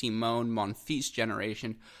 Gasquet, Simone, Monfils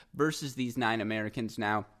generation versus these 9 Americans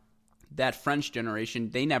now. That French generation,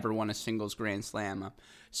 they never won a singles Grand Slam.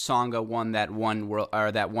 Tsonga won that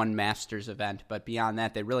one Masters event, but beyond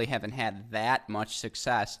that, they really haven't had that much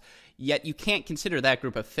success. Yet you can't consider that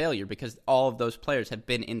group a failure because all of those players have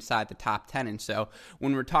been inside the top 10. And so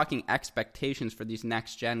when we're talking expectations for these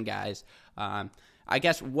next-gen guys, I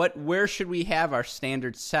guess where should we have our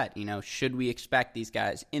standards set? Should we expect these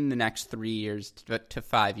guys in the next 3 years to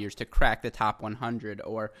 5 years to crack the top 100?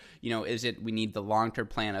 Or, is it we need the long-term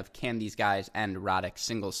plan of can these guys end Roddick's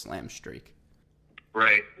single slam streak?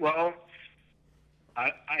 Right. Well,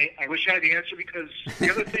 I wish I had the answer because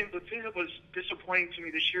the thing that was disappointing to me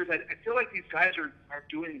this year that I feel like these guys are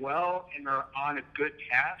doing well and are on a good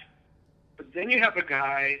path. But then you have a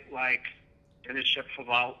guy like Denis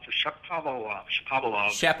Shapovalov, who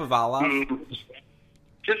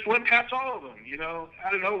just went past all of them,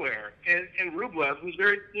 out of nowhere. And Rublev, who's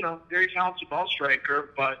very talented ball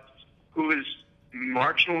striker, but who is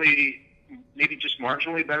maybe just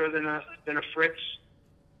marginally better than a Fritz.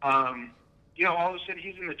 All of a sudden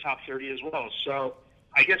he's in the top 30 as well. So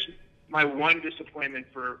I guess my one disappointment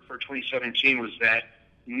for 2017 was that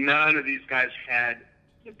none of these guys had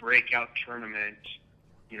the breakout tournament,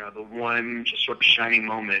 the one just sort of shining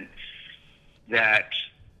moment that,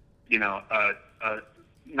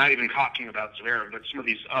 not even talking about Zverev, but some of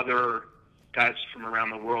these other guys from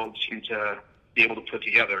around the world seem to be able to put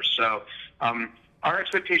together. So our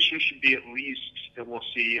expectation should be at least that we'll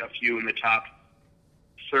see a few in the top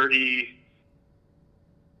 30.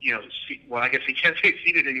 I guess we can't say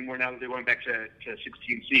seeded anymore now that they went back to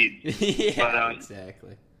 16 seeds. Yeah, but,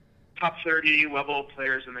 exactly. Top 30 level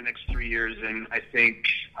players in the next 3 years, and I think,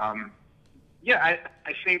 I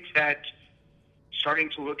think that starting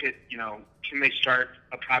to look at, can they start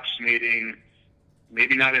approximating,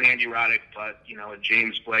 maybe not an Andy Roddick, but a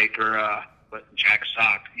James Blake or Jack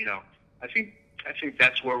Sock. I think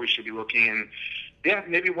that's where we should be looking, and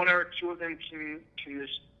maybe one or two of them can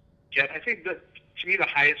just get. I think that to me the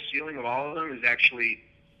highest ceiling of all of them is actually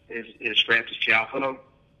is Frances Tiafoe.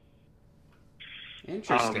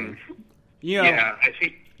 Interesting. I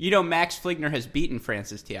think Max Fligner has beaten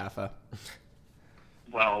Frances Tiafoe.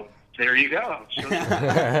 Well, there you go.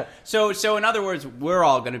 So in other words, we're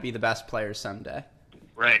all going to be the best players someday.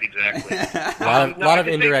 Right, exactly. A lot of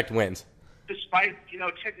indirect wins. Despite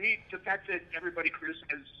technique, the fact that everybody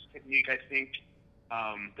criticizes technique, I think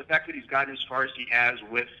the fact that he's gotten as far as he has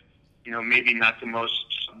with maybe not the most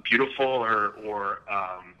beautiful or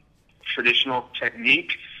traditional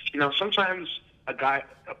technique. Sometimes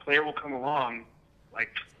a player will come along,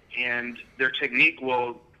 and their technique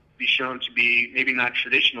will be shown to be maybe not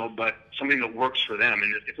traditional, but something that works for them.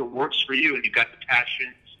 And if it works for you, and you've got the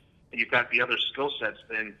passion, and you've got the other skill sets,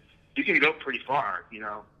 then you can go pretty far.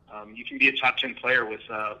 You can be a top 10 player with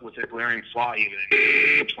a glaring flaw even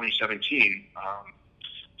in 2017.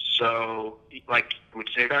 So, I would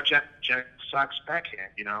say about Jack Sock's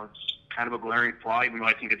backhand, it's kind of a glaring flaw, even though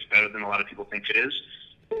I think it's better than a lot of people think it is.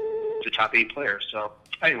 It's a top 8 player. So,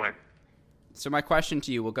 anyway. So my question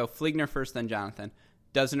to you, we'll go Fligner first, then Jonathan.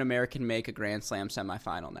 Does an American make a Grand Slam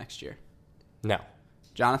semifinal next year? No.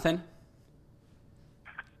 Jonathan?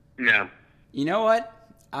 No. You know what?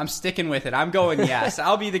 I'm sticking with it. I'm going yes.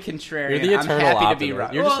 I'll be the contrarian. You're the eternal I'm happy optimist. to be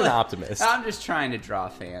right. You're just an optimist. I'm just trying to draw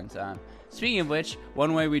fans on. Speaking of which,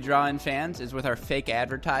 one way we draw in fans is with our fake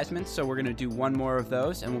advertisements, so we're going to do one more of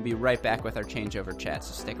those, and we'll be right back with our changeover chat,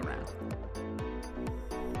 so stick around.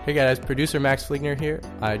 Hey guys, producer Max Fligner here.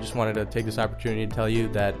 I just wanted to take this opportunity to tell you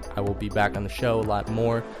that I will be back on the show a lot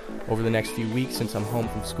more over the next few weeks since I'm home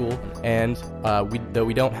from school. And though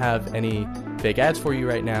we don't have any fake ads for you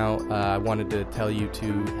right now, I wanted to tell you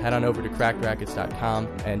to head on over to crackrackets.com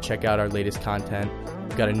and check out our latest content.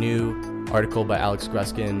 We've got a new article by Alex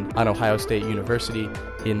Gruskin on Ohio State University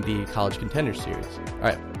in the College Contenders series. All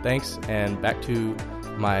right, thanks, and back to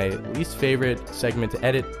my least favorite segment to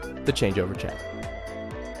edit, the changeover chat.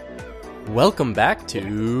 Welcome back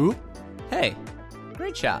to... Hey,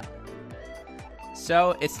 great shot.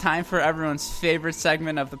 So it's time for everyone's favorite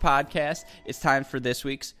segment of the podcast. It's time for this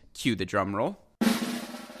week's Cue the Drum Roll.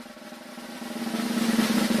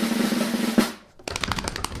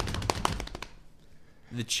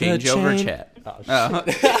 The changeover chat. Oh,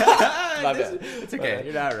 shit. My bad. It's okay.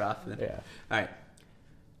 You're not rough. Yeah. All right.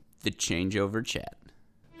 The changeover chat.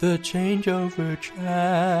 The changeover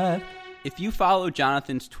chat. If you follow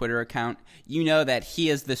Jonathan's Twitter account, you know that he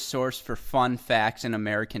is the source for fun facts in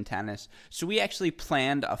American tennis. So we actually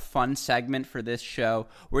planned a fun segment for this show.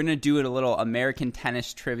 We're going to do a little American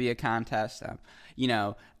tennis trivia contest.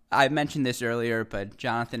 I mentioned this earlier, but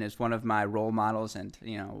Jonathan is one of my role models and,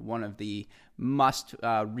 one of the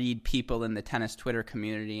must-read people in the tennis Twitter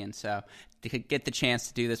community. And so to get the chance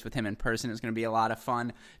to do this with him in person is going to be a lot of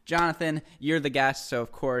fun. Jonathan, you're the guest, so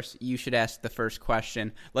of course you should ask the first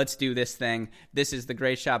question. Let's do this thing. This is the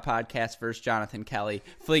Great Shot Podcast versus Jonathan Kelly.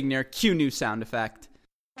 Fligner, cue new sound effect.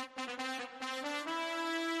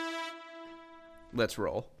 Let's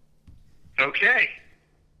roll. Okay.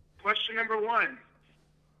 Question number 1.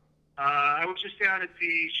 I was just down at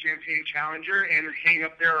the Champaign Challenger, and hanging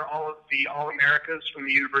up there are all of the All-Americas from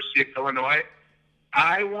the University of Illinois.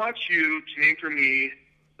 I want you to name for me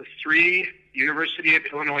the 3 University of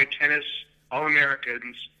Illinois tennis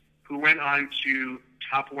All-Americans who went on to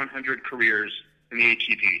top 100 careers in the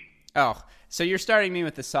ATP. Oh, so you're starting me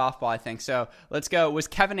with the softball, I think. So let's go. Was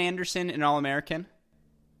Kevin Anderson an All-American?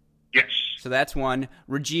 Yes. So that's 1.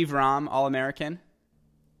 Rajiv Ram, All-American?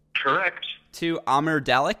 Correct. 2. Amir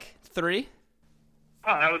Delic? 3.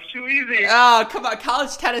 Oh, that was too easy. Oh, come on.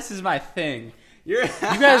 College tennis is my thing. You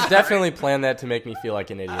guys definitely planned that to make me feel like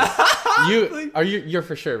an idiot. You're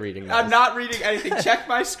for sure reading that. I'm not reading anything. Check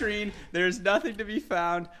my screen. There's nothing to be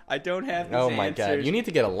found. I don't have these Oh my answers. god, you need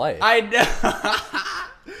to get a life. I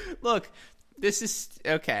know. Look, this is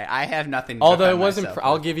okay. I have nothing to Although it defend wasn't, myself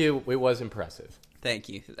I'll with. give you, it was impressive. Thank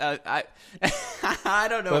you. I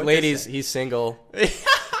don't know. But what ladies, to say. he's single.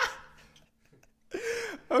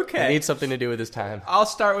 Okay. It needs something to do with his time. I'll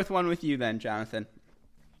start with one with you then, Jonathan.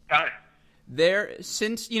 Got it.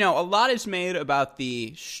 Since a lot is made about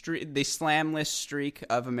the slamless streak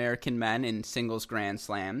of American men in singles Grand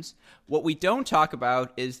Slams, what we don't talk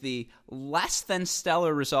about is the less than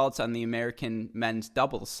stellar results on the American men's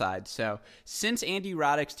doubles side. So, since Andy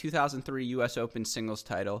Roddick's 2003 U.S. Open singles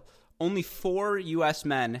title, only 4 U.S.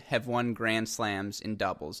 men have won Grand Slams in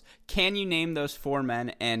doubles. Can you name those 4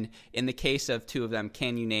 men? And in the case of 2 of them,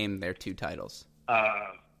 can you name their 2 titles?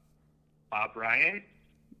 Bob Bryan.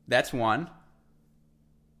 That's 1.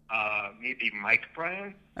 Maybe Mike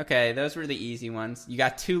Bryan. Okay, those were the easy ones. You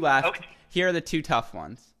got 2 left. Okay. Here are the 2 tough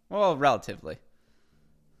ones. Well, relatively.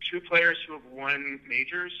 2 players who have won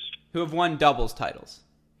majors. Who have won doubles titles.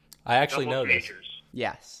 I actually know Double this. majors.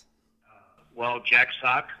 Yes. Well, Jack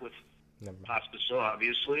Sock with Pospisil,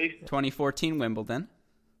 obviously, 2014 Wimbledon.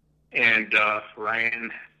 and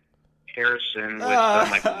Ryan Harrison with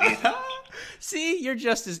Michael Leason. See, you're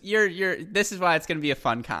just as this is why it's going to be a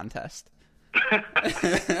fun contest. All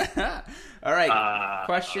right. all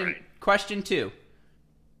right. Question 2.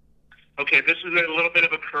 Okay, this is a little bit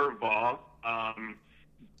of a curveball,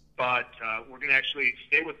 but we're going to actually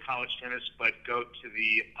stay with college tennis, but go to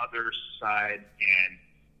the other side.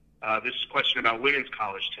 And this is a question about women's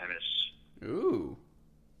college tennis. Ooh.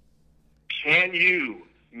 Can you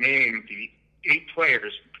name the 8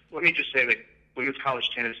 players? Let me just say that women's college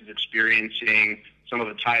tennis is experiencing some of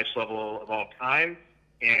the highest level of all time,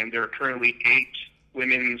 and there are currently 8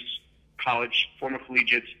 women's college former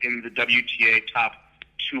collegiates in the WTA top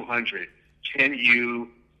 200. Can you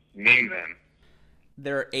name them?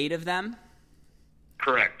 There are 8 of them?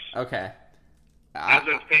 Correct. Okay. As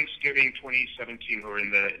of Thanksgiving 2017, we're in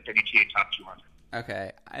the WTA top 200.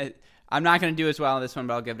 Okay. I'm not going to do as well on this one,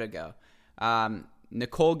 but I'll give it a go.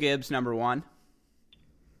 Nicole Gibbs, number 1.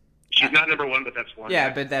 She's not number 1, but that's one.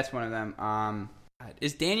 Yeah, but that's one of them.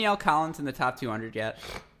 Is Danielle Collins in the top 200 yet?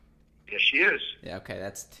 Yes, she is. Yeah, okay,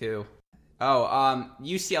 that's 2. Oh,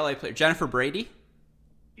 UCLA player Jennifer Brady?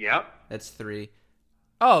 Yep. That's 3.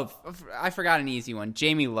 Oh, I forgot an easy one.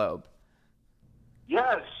 Jamie Loeb.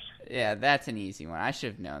 Yes. Yeah, that's an easy one. I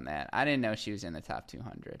should have known that. I didn't know she was in the top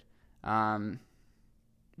 200.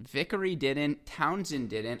 Vickery didn't. Townsend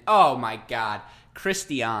didn't. Oh, my God.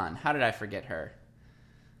 Christiane. How did I forget her?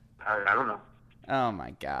 I don't know. Oh,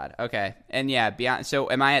 my God. Okay. And, yeah, beyond. So,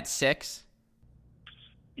 am I at 6?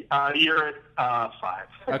 You're at 5.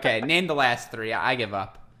 Okay, name the last 3. I give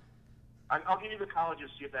up. I'll give you the colleges,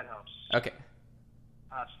 see if that helps. Okay.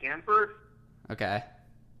 Stanford. Okay.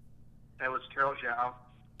 That was Carol Zhao.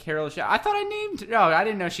 Carol Zhao. I thought I named. No, I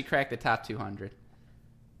didn't know she cracked the top 200.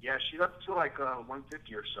 Yeah, she got to like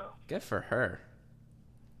 150 or so. Good for her.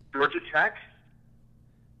 Georgia Tech.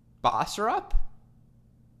 Bosserup?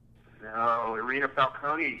 No, Irina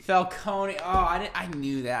Falconi. Falcone. Oh, I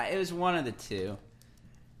knew that. It was one of the 2.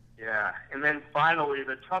 Yeah, and then finally,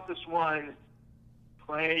 the toughest one,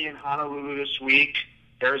 playing in Honolulu this week,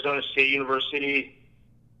 Arizona State University.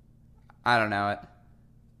 I don't know it.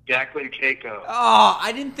 Jacqueline Keiko. Oh,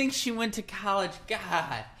 I didn't think she went to college.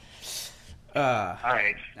 God. All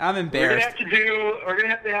right. I'm embarrassed. We're gonna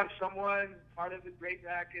have to have someone part of the Great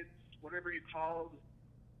Rackets, whatever you called,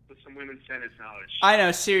 with some women's tennis knowledge. I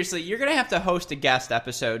know. Seriously, you're gonna have to host a guest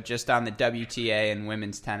episode just on the WTA and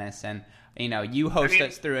women's tennis, and you host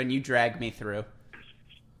us through and you drag me through.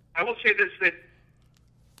 I will say this: that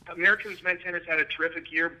Americans men's tennis had a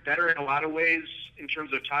terrific year, better in a lot of ways in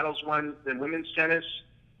terms of titles won than women's tennis.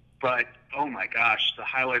 But, oh my gosh, the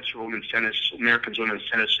highlights for women's tennis, Americans women's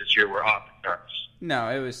tennis this year were off the charts. No,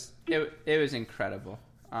 it was incredible.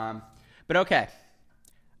 But okay,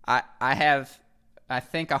 I have, I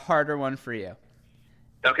think, a harder one for you.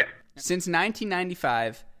 Okay. Since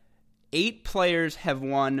 1995, 8 players have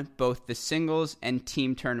won both the singles and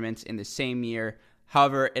team tournaments in the same year.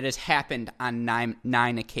 However, it has happened on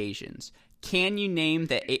 9 occasions. Can you name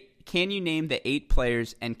the 8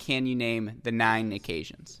 players, and can you name the 9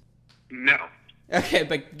 occasions? No. Okay,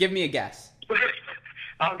 but give me a guess.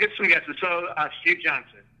 I'll get some guesses. So, Steve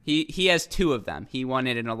Johnson. He has 2 of them. He won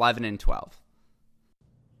it in 11 and 12.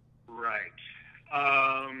 Right.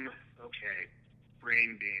 Okay.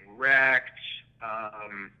 Brain being racked.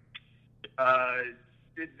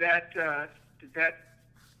 Did that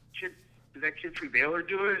kid from Baylor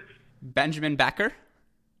do it? Benjamin Becker?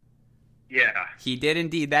 Yeah. He did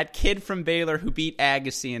indeed. That kid from Baylor who beat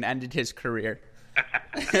Agassi and ended his career.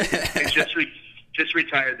 And just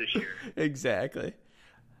retired this year. Exactly.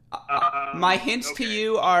 My hints to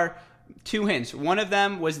you are 2 hints. One of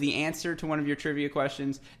them was the answer to one of your trivia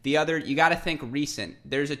questions. The other, you got to think recent.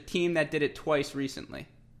 There's a team that did it twice recently.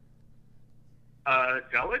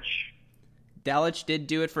 Delich? Delich did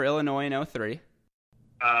do it for Illinois in 03.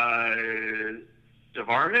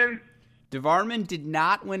 DeVarman? DeVarman did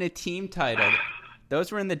not win a team title.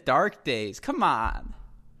 Those were in the dark days. Come on.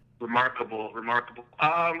 Remarkable.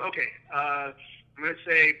 Okay. I'm going to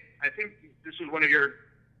say, I think this was one of your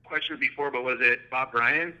questions before, but was it Bob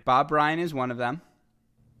Bryan? Bob Bryan is one of them.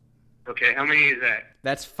 Okay, how many is that?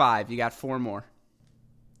 That's 5. You got 4 more.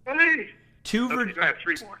 Hey! 2 Okay, so I have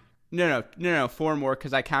 3 more. No, 4 more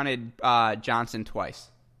because I counted Johnson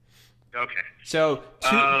twice. Okay. So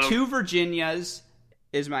 2 Virginias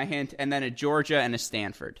is my hint, and then a Georgia and a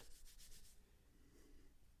Stanford.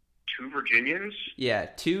 2 Virginians? Yeah,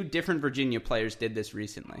 2 different Virginia players did this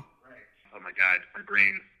recently. Oh my God, my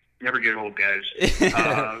brain. Never get old, guys.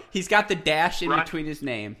 He's got the dash in between his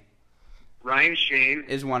name. Ryan Shane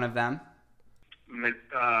is one of them.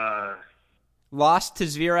 Lost to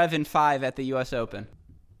Zverev in 5 at the U.S. Open.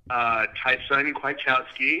 Tyson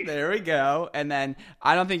Kwiatkowski. There we go. And then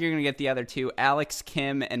I don't think you're going to get the other 2, Alex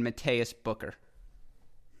Kim and Mateus Booker.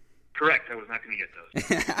 Correct. I was not going to get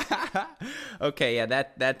those. Okay, yeah,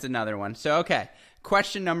 that's another one. So, okay,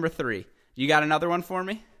 question number 3. You got another one for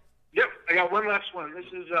me? Yep, I got one last one. This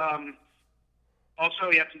is also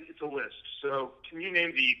it's a list. So, can you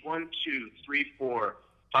name the 1, 2, 3, 4,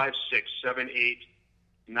 5, 6, 7, 8,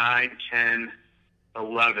 9, 10,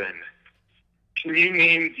 11? Can you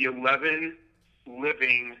name the 11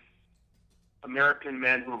 living American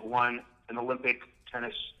men who have won an Olympic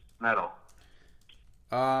tennis medal?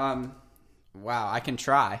 Wow, I can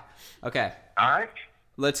try. Okay. All right.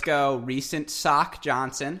 Let's go recent Sock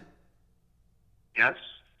Johnson. Yes.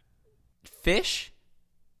 Fish?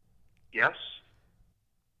 Yes.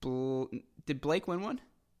 Did Blake win one?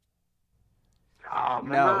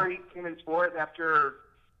 Remember he came in fourth after...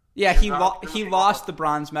 Yeah, he lost the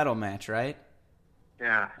bronze medal match, right?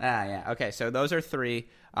 Yeah. Yeah. Okay, so those are 3.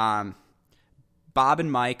 Bob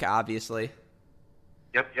and Mike, obviously.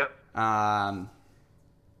 Yep. And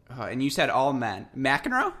you said all men.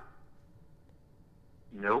 McEnroe?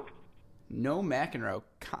 Nope. No McEnroe.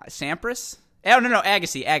 Sampras? Oh, no,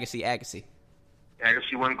 Agassi. Agassi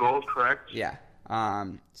won gold, correct? Yeah.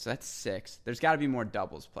 So that's 6. There's got to be more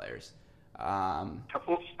doubles players.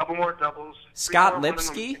 Couple more doubles. Scott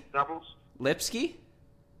Lipsky? Doubles. Lipsky?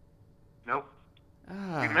 Nope.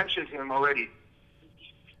 You mentioned him already.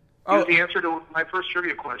 He was the answer to my first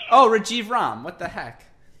trivia question. Oh, Rajiv Ram. What the heck?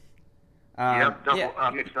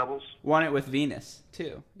 Mixed doubles. Won it with Venus,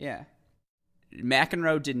 too. Yeah.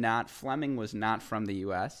 McEnroe did not. Fleming was not from the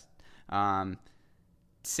U.S.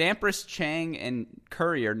 Sampras, Chang, and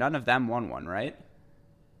Courier, none of them won one, right?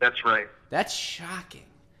 That's right. That's shocking.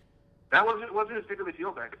 That wasn't as big of a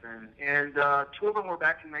deal back then. And 2 of them were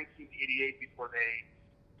back in 1988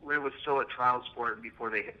 when it was still a trial sport and before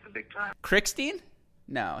they hit the big time. Krickstein?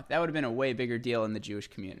 No, that would have been a way bigger deal in the Jewish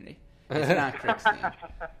community. It's not Krickstein.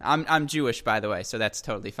 I'm Jewish, by the way, so that's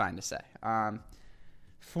totally fine to say. 4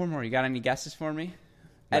 more. You got any guesses for me?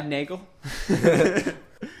 Yeah. Ed Nagel?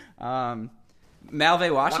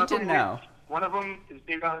 Malve Washington? No. One of them is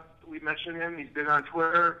big on, we mentioned him, he's big on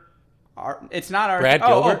Twitter. It's not our... Brad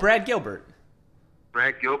Gilbert? Brad Gilbert.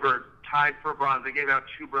 Brad Gilbert tied for bronze. They gave out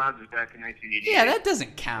 2 bronzes back in 1988. Yeah, that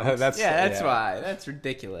doesn't count. That's yeah. why. That's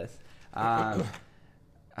ridiculous.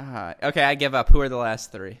 Okay, I give up. Who are the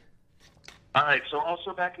last 3? All right, so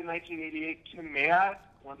also back in 1988, Tim Mayotte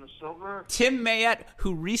won the silver. Tim Mayotte,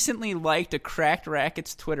 who recently liked a Cracked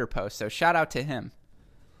Rackets Twitter post, so shout out to him.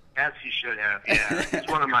 As he should have, yeah.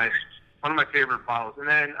 He's one of my favorite follows. And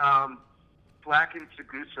then Black and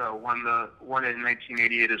Seguso won in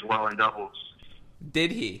 1988 as well in doubles.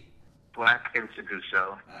 Did he? Black and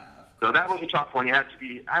Seguso. So that was a tough one. You had to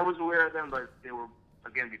be. I was aware of them, but they were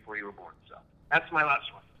again before you were born. So that's my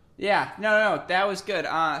last one. Yeah, no, that was good.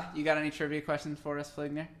 You got any trivia questions for us,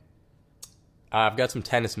 Fligner? I've got some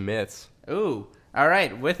tennis myths. Ooh, all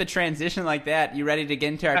right. With a transition like that, you ready to get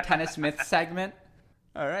into our tennis myth segment?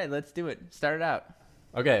 All right, let's do it. Start it out.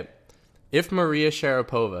 Okay. If Maria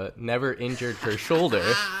Sharapova never injured her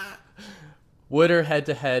shoulder, would her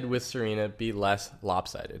head-to-head with Serena be less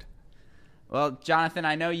lopsided? Well, Jonathan,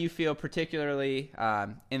 I know you feel particularly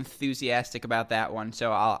enthusiastic about that one,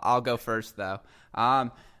 so I'll go first, though.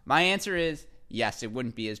 My answer is yes, it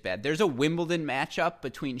wouldn't be as bad. There's a Wimbledon matchup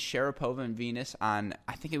between Sharapova and Venus on,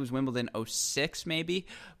 I think it was Wimbledon 06 maybe,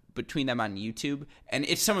 between them on YouTube, and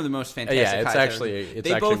it's some of the most fantastic. Yeah, it's actually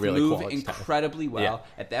they both really move cool. incredibly well.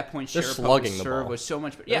 Yeah. At that point, They're Sharapova's serve was so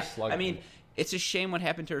much better. Yeah, I mean, it. it's a shame what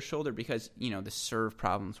happened to her shoulder because the serve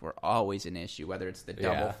problems were always an issue. Whether it's the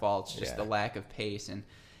double faults, just the lack of pace, and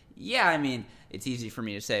I mean, it's easy for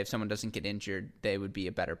me to say if someone doesn't get injured, they would be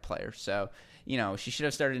a better player. So. She should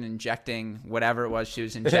have started injecting whatever it was she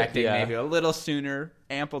was injecting maybe a little sooner,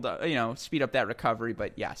 speed up that recovery.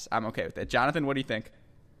 But yes, I'm okay with it. Jonathan, what do you think?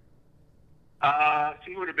 I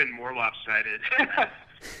think it would have been more lopsided.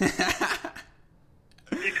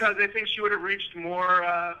 Because I think she would have reached more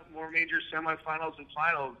major semifinals and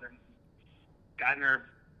finals and gotten her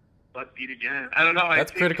butt beat again. I don't know.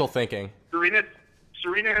 That's critical thinking. Serena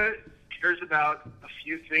cares about a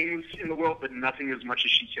few things in the world, but nothing as much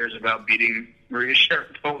as she cares about beating Maria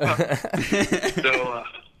Sharapova. So,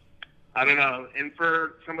 I don't know. And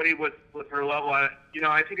for somebody with her level, I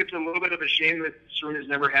think it's a little bit of a shame that Serena's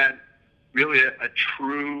never had really a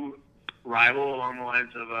true rival along the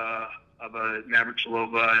lines of a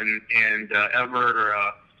Navratilova and Evert or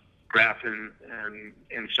a Graf and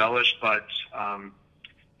Selish. But, I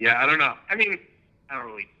don't know. I mean, I don't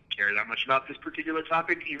really care that much about this particular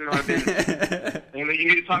topic, even though I've been saying that you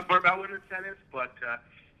need to talk more about women's tennis. But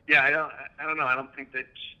I don't know. I don't think that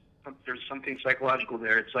there's something psychological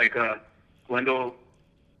there. It's like Glendale.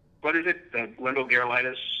 What is it? The Glendale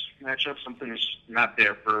Garlitis matchup, something's not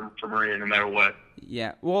there for Maria no matter what.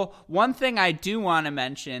 Yeah. Well, one thing I do want to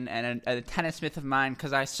mention, and a tennis myth of mine,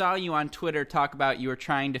 because I saw you on Twitter talk about you were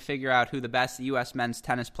trying to figure out who the best U.S. men's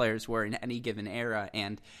tennis players were in any given era,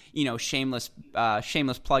 and shameless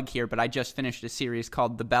plug here, but I just finished a series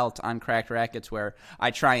called The Belt on Cracked Racquets where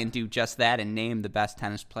I try and do just that and name the best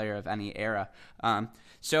tennis player of any era.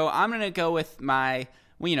 So I'm going to go with my,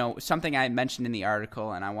 something I mentioned in the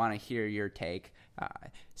article, and I want to hear your take.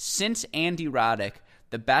 Since Andy Roddick,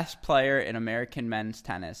 the best player in American men's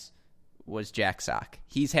tennis was Jack Sock.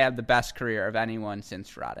 He's had the best career of anyone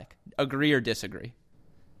since Roddick. Agree or disagree?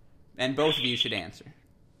 And both of you should answer.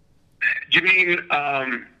 Do you mean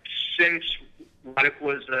since Roddick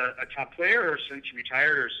was a top player, or since he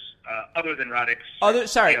retired, or other than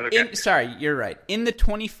Roddick's? Sorry, you're right. In the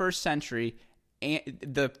 21st century,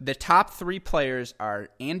 the top three players are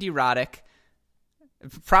Andy Roddick,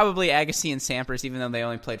 probably Agassi and Sampras, even though they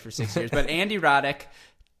only played for 6 years. But Andy Roddick,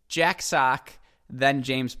 Jack Sock, then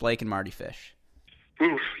James Blake and Marty Fish.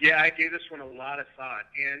 Oof, yeah, I gave this one a lot of thought.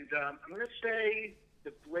 And I'm going to say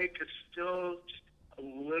that Blake is still just a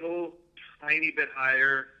little tiny bit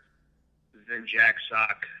higher than Jack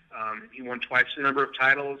Sock. He won twice the number of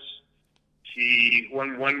titles. He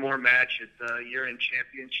won one more match at the year-end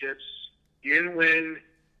championships. He didn't win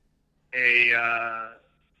a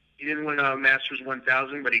Masters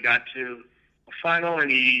 1000, but he got to a final, and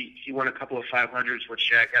he won a couple of 500s, which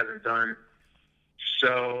Jack hasn't done.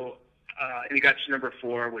 So, and he got to number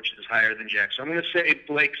 4, which is higher than Jack. So I'm going to say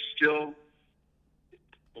Blake's still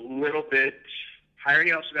a little bit higher.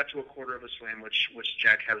 He also got to a quarter of a slam, which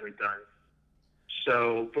Jack hasn't done.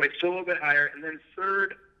 So Blake's still a little bit higher. And then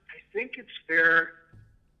third, I think it's fair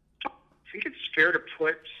to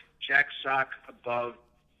put Jack Sock above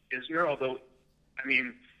Isner, although, I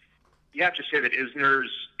mean, you have to say that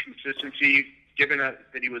Isner's consistency, given that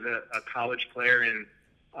he was a college player and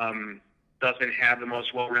doesn't have the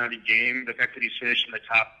most well-rounded game, the fact that he's finished in the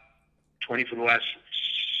top 20 for the last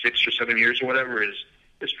 6 or 7 years or whatever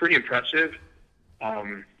is pretty impressive.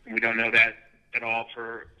 We don't know that at all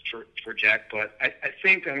for Jack, but I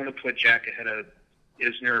think I'm going to put Jack ahead of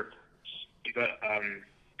Isner. You got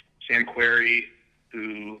Sam Querrey,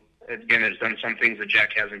 who again has done some things that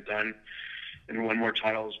Jack hasn't done, and won more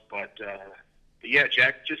titles. But yeah,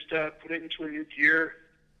 Jack just put it into a new gear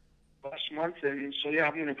last month, and so yeah,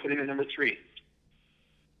 I'm going to put him at number 3.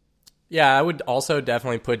 Yeah, I would also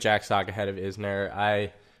definitely put Jack Sock ahead of Isner.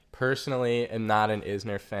 I personally am not an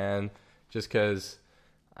Isner fan, just because,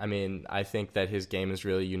 I mean, I think that his game is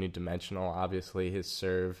really unidimensional. Obviously, his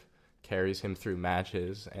serve carries him through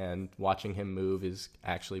matches, and watching him move is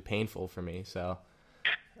actually painful for me. So,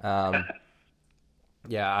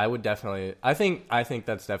 yeah, I would definitely. I think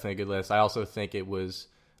that's definitely a good list. I also think it was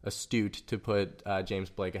astute to put James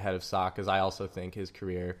Blake ahead of Sock, because I also think his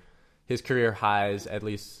career highs, at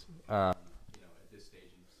least at this stage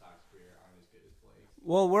in Sock's career, aren't as good as Blake.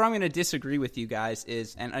 Well, where I'm going to disagree with you guys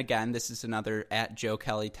is, and again, this is another at Joe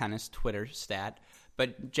Kelly Tennis Twitter stat,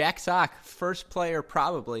 but Jack Sock, first player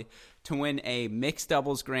probably to win a mixed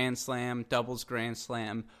doubles Grand Slam,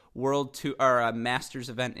 World Tour, or a Masters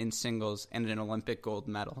event in singles, and an Olympic gold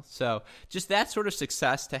medal. So just that sort of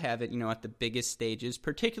success to have it, at the biggest stages,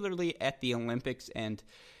 particularly at the Olympics. And,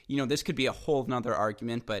 this could be a whole nother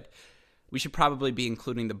argument, but we should probably be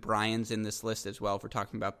including the Bryans in this list as well if we're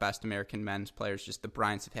talking about best American men's players. Just the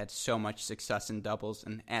Bryans have had so much success in doubles,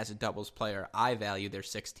 and as a doubles player, I value their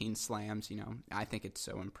 16 slams. I think it's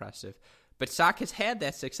so impressive. But Sock has had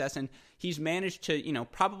that success, and he's managed to,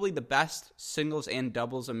 probably the best singles and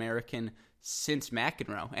doubles American since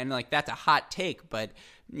McEnroe. And, that's a hot take, but,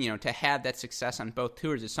 to have that success on both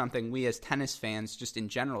tours is something we as tennis fans just in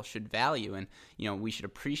general should value, and, we should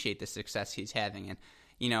appreciate the success he's having. And,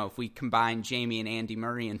 if we combine Jamie and Andy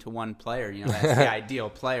Murray into one player, that's the ideal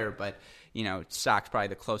player. But, Sock's probably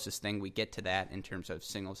the closest thing we get to that in terms of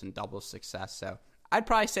singles and doubles success. So I'd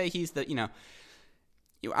probably say he's the,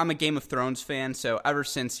 I'm a Game of Thrones fan, so ever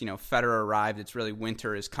since, Federer arrived, it's really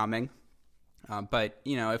winter is coming. But,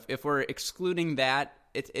 if we're excluding that,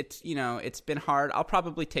 it's been hard. I'll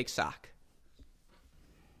probably take Sock.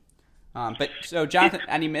 But so Jonathan,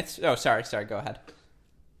 any myths? Oh, sorry, go ahead.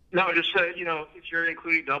 No, just if you're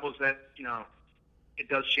including doubles, that it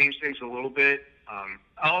does change things a little bit.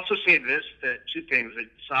 I'll also say that two things: that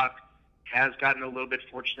Sock has gotten a little bit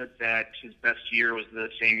fortunate that his best year was the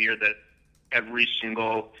same year that every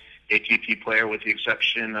single ATP player, with the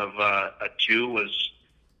exception of a 2,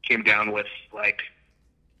 came down with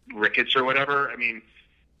rickets or whatever. I mean,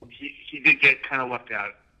 he did get kind of lucked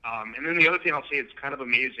out. And then the other thing I'll say, it's kind of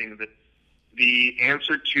amazing that the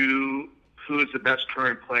answer to who is the best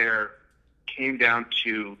current player came down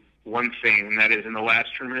to one thing, and that is in the last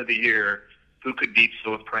tournament of the year, who could beat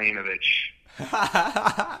Filip Krajinovic.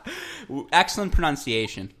 Excellent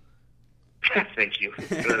pronunciation. Thank you.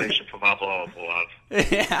 Shapovalov.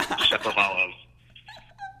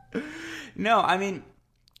 No, I mean,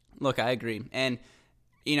 look, I agree. And,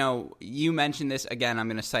 you know, you mentioned this again. I'm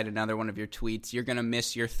going to cite another one of your tweets. You're going to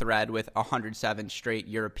miss your thread with 107 straight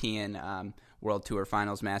European World Tour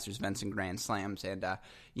Finals, Masters events, and Grand Slams. And,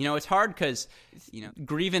 you know, it's hard because, you know,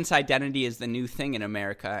 grievance identity is the new thing in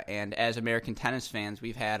America. And as American tennis fans,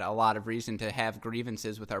 we've had a lot of reason to have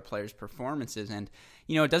grievances with our players' performances. And,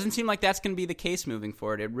 you know, it doesn't seem like that's going to be the case moving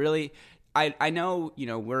forward. It really, I know, you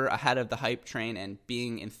know, we're ahead of the hype train, and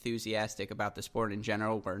being enthusiastic about the sport in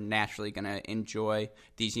general, we're naturally going to enjoy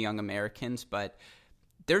these young Americans. But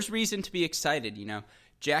there's reason to be excited, you know.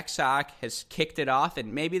 Jack Sock has kicked it off,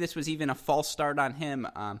 and maybe this was even a false start on him.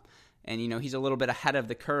 And, you know, he's a little bit ahead of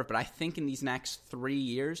the curve. But I think in these next 3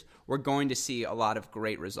 years, we're going to see a lot of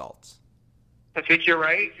great results. I think you're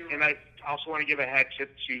right. And I also want to give a hat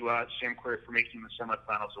tip to Sam Querrey for making the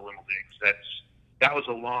semifinals of Wimbledon. That was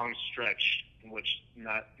a long stretch in which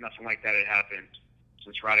nothing like that had happened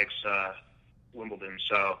since Roddick's Wimbledon.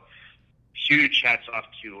 So huge hats off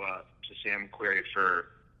to Sam Querrey for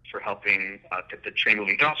helping get the train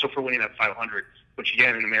moving, and also for winning that 500, which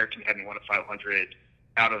again, an American hadn't won a 500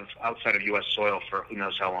 outside of U.S. soil for who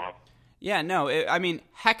knows how long. Yeah, no, I mean,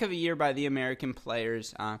 heck of a year by the American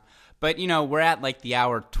players. But, you know, we're at like the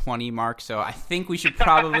hour 20 mark, so I think we should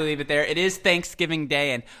probably leave it there. It is Thanksgiving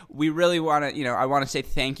Day, and we really want to, you know, I want to say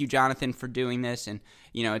thank you, Jonathan, for doing this. And,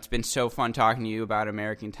 you know, it's been so fun talking to you about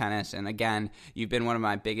American tennis. And again, you've been one of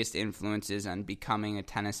my biggest influences on becoming a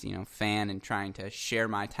tennis, you know, fan and trying to share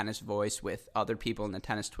my tennis voice with other people in the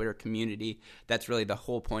tennis Twitter community. That's really the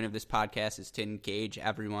whole point of this podcast, is to engage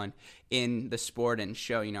everyone in the sport and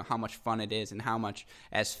show, you know, how much fun it is and how much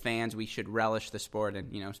as fans we should relish the sport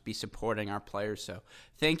and, you know, be supporting our players. So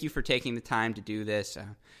thank you for taking the time to do this,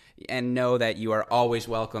 and know that you are always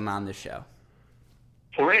welcome on the show.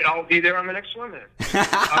 Great, I'll be there on the next one then.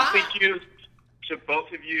 Thank you to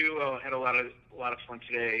both of you. Had a lot of fun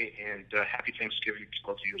today, and happy Thanksgiving to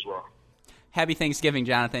both of you as well. Happy Thanksgiving,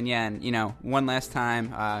 Jonathan. Yeah, and, you know, one last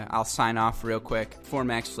time, I'll sign off real quick. For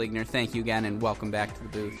Max Fliegner, thank you again, and welcome back to the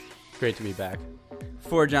booth. Great to be back.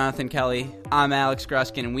 For Jonathan Kelly, I'm Alex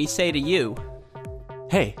Gruskin, and we say to you,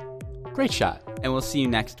 hey, great shot. And we'll see you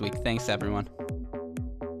next week. Thanks, everyone.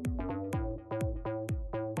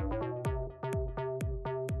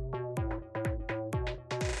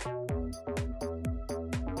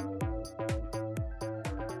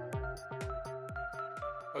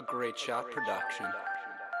 A Great Shot production.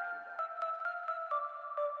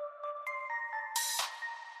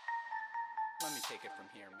 Let me take it from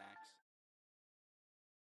here, Max.